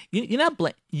 You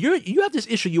have this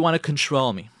issue, you want to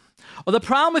control me. Or the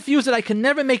problem with you is that I can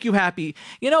never make you happy.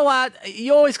 You know what?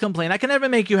 You always complain. I can never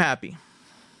make you happy.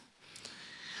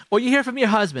 Or you hear from your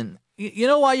husband, you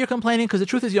know why you're complaining? Because the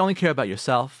truth is you only care about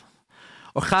yourself.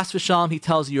 Or chas v'shalom, he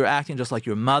tells you you're acting just like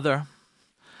your mother.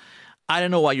 I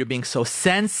don't know why you're being so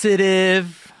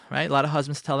sensitive, right? A lot of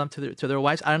husbands tell them to their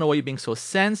wives, I don't know why you're being so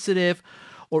sensitive.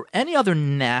 Or any other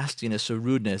nastiness or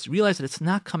rudeness. Realize that it's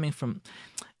not coming from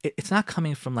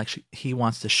like he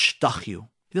wants to shtach you.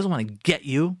 He doesn't want to get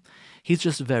you. He's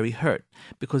just very hurt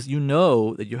because you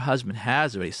know that your husband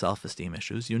has already self-esteem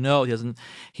issues. You know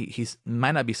he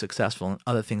might not be successful in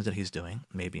other things that he's doing,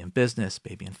 maybe in business,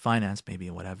 maybe in finance, maybe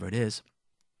in whatever it is.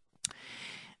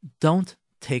 Don't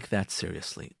take that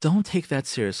seriously. Don't take that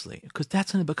seriously because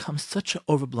that's going to become such an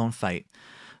overblown fight.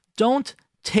 Don't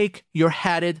take your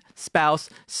hatted spouse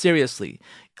seriously.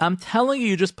 I'm telling you,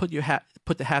 you just put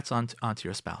the hats onto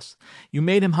your spouse. You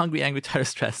made him hungry, angry, tired,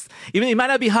 stressed. Even he might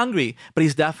not be hungry, but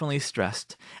he's definitely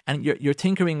stressed. And you're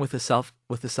tinkering with the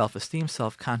self-esteem,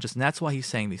 self-conscious, and that's why he's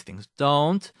saying these things.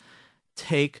 Don't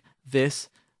take this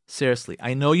seriously.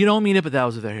 I know you don't mean it, but that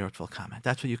was a very hurtful comment.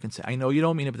 That's what you can say. I know you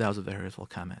don't mean it, but that was a very hurtful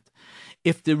comment.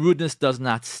 If the rudeness does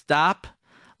not stop,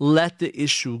 let the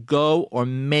issue go or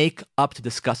make up to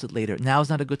discuss it later. Now is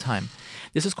not a good time.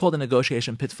 This is called a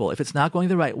negotiation pitfall. If it's not going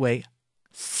the right way,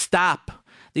 stop.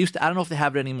 They used to, I don't know if they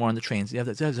have it anymore on the trains.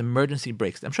 There's emergency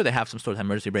brakes. I'm sure they have some sort of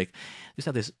emergency brake. They used to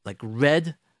have this like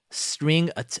red string,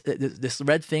 this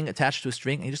red thing attached to a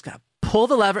string, and you just got to pull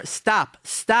the lever. Stop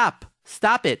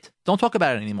it. Don't talk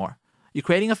about it anymore. You're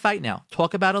creating a fight now.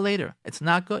 Talk about it later. It's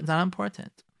not good. It's not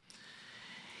important.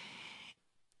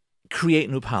 Create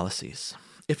new policies.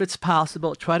 If it's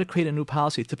possible, try to create a new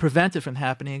policy to prevent it from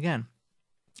happening again.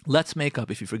 Let's make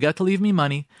up. If you forget to leave me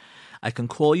money, I can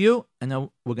call you and then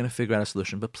we're going to figure out a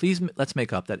solution. But please, let's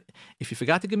make up that if you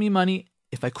forgot to give me money,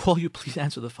 if I call you, please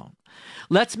answer the phone.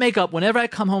 Let's make up whenever I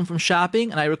come home from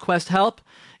shopping and I request help,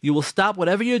 you will stop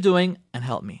whatever you're doing and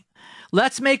help me.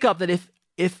 Let's make up that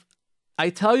if I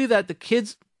tell you that the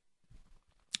kids,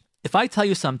 if I tell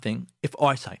you something, if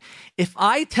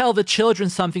I tell the children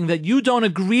something that you don't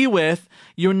agree with,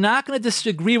 you're not going to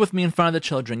disagree with me in front of the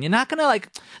children. You're not going to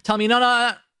tell me,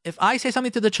 no. If I say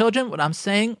something to the children, what I'm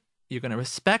saying, you're going to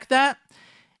respect that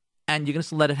and you're going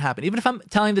to let it happen. Even if I'm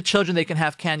telling the children they can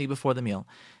have candy before the meal.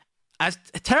 As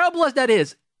terrible as that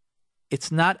is,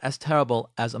 it's not as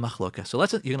terrible as a machloka. So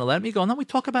you're going to let me go. No, we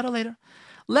talk about it later.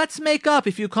 Let's make up.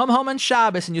 If you come home on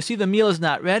Shabbos and you see the meal is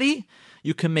not ready,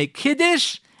 you can make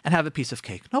kiddush and have a piece of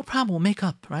cake. No problem. We'll make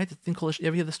up, right? The thing called,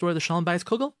 ever hear the story of the Shalom Bayis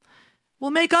Kugel?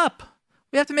 We'll make up.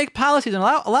 We have to make policies. And a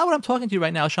lot of what I'm talking to you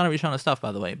right now is Shana Rishona stuff,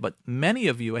 by the way. But many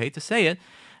of you, I hate to say it,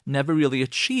 never really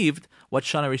achieved what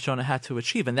Shana Rishona had to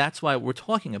achieve. And that's why we're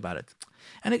talking about it.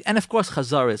 And of course,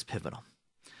 Chazara is pivotal.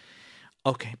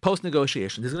 Okay,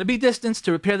 post-negotiation. There's going to be distance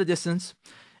to repair the distance.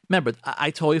 Remember, I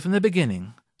told you from the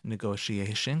beginning,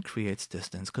 negotiation creates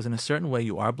distance because in a certain way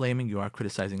you are blaming, you are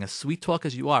criticizing. As sweet talk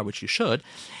as you are, which you should,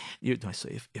 so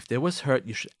if there was hurt,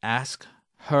 you should ask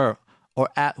her or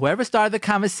whoever started the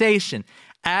conversation,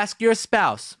 ask your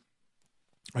spouse,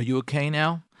 are you okay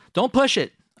now? Don't push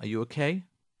it. Are you okay?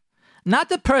 Not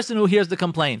the person who hears the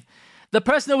complaint. The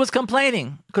person who was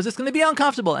complaining, because it's going to be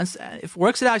uncomfortable. And if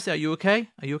works it out, I say, are you okay?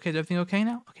 Are you okay? Is everything okay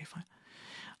now? Okay, fine.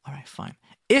 All right, fine.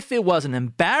 If it was an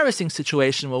embarrassing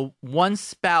situation where one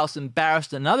spouse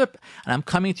embarrassed another, and I'm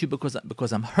coming to you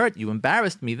because I'm hurt, you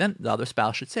embarrassed me, then the other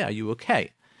spouse should say, are you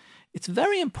okay? It's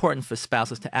very important for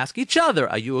spouses to ask each other,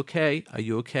 are you okay? Are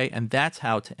you okay? And that's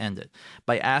how to end it,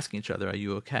 by asking each other, are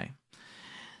you okay?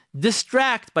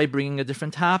 Distract by bringing a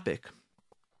different topic.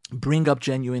 Bring up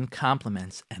genuine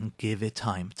compliments and give it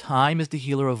time. Time is the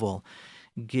healer of all.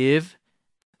 Give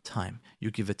time. You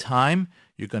give it time,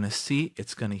 you're going to see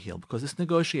it's going to heal. Because this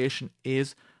negotiation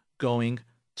is going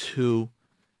to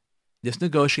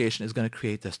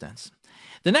create distance.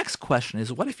 The next question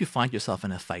is, what if you find yourself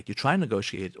in a fight? You try to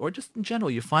negotiate, or just in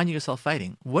general, you're finding yourself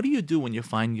fighting. What do you do when you're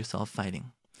finding yourself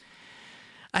fighting?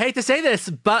 I hate to say this,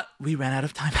 but we ran out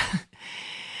of time.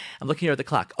 I'm looking here at the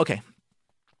clock. Okay.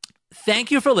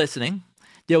 Thank you for listening.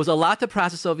 There was a lot to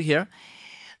process over here.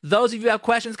 Those of you who have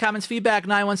questions, comments, feedback,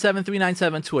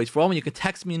 917-397-2841. You can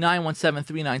text me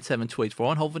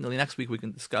 917-397-2841. Hopefully next week we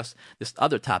can discuss this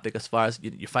other topic as far as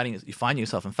you're finding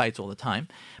yourself in fights all the time.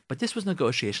 But this was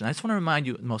negotiation. I just want to remind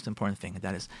you the most important thing, and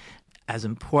that is, as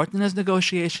important as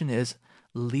negotiation is,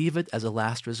 leave it as a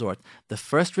last resort. The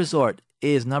first resort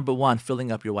is, number one,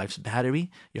 filling up your wife's battery,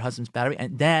 your husband's battery,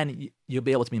 and then you'll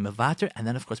be able to be mevater, and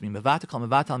then, of course, be mevater, kol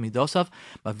mevater al midosav,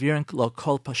 mavirin lo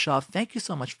kol pashav. Thank you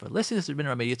so much for listening. This has been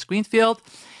Rabbi Yitz Greenfield.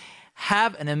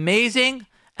 Have an amazing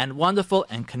and wonderful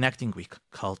and connecting week.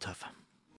 Kol tov.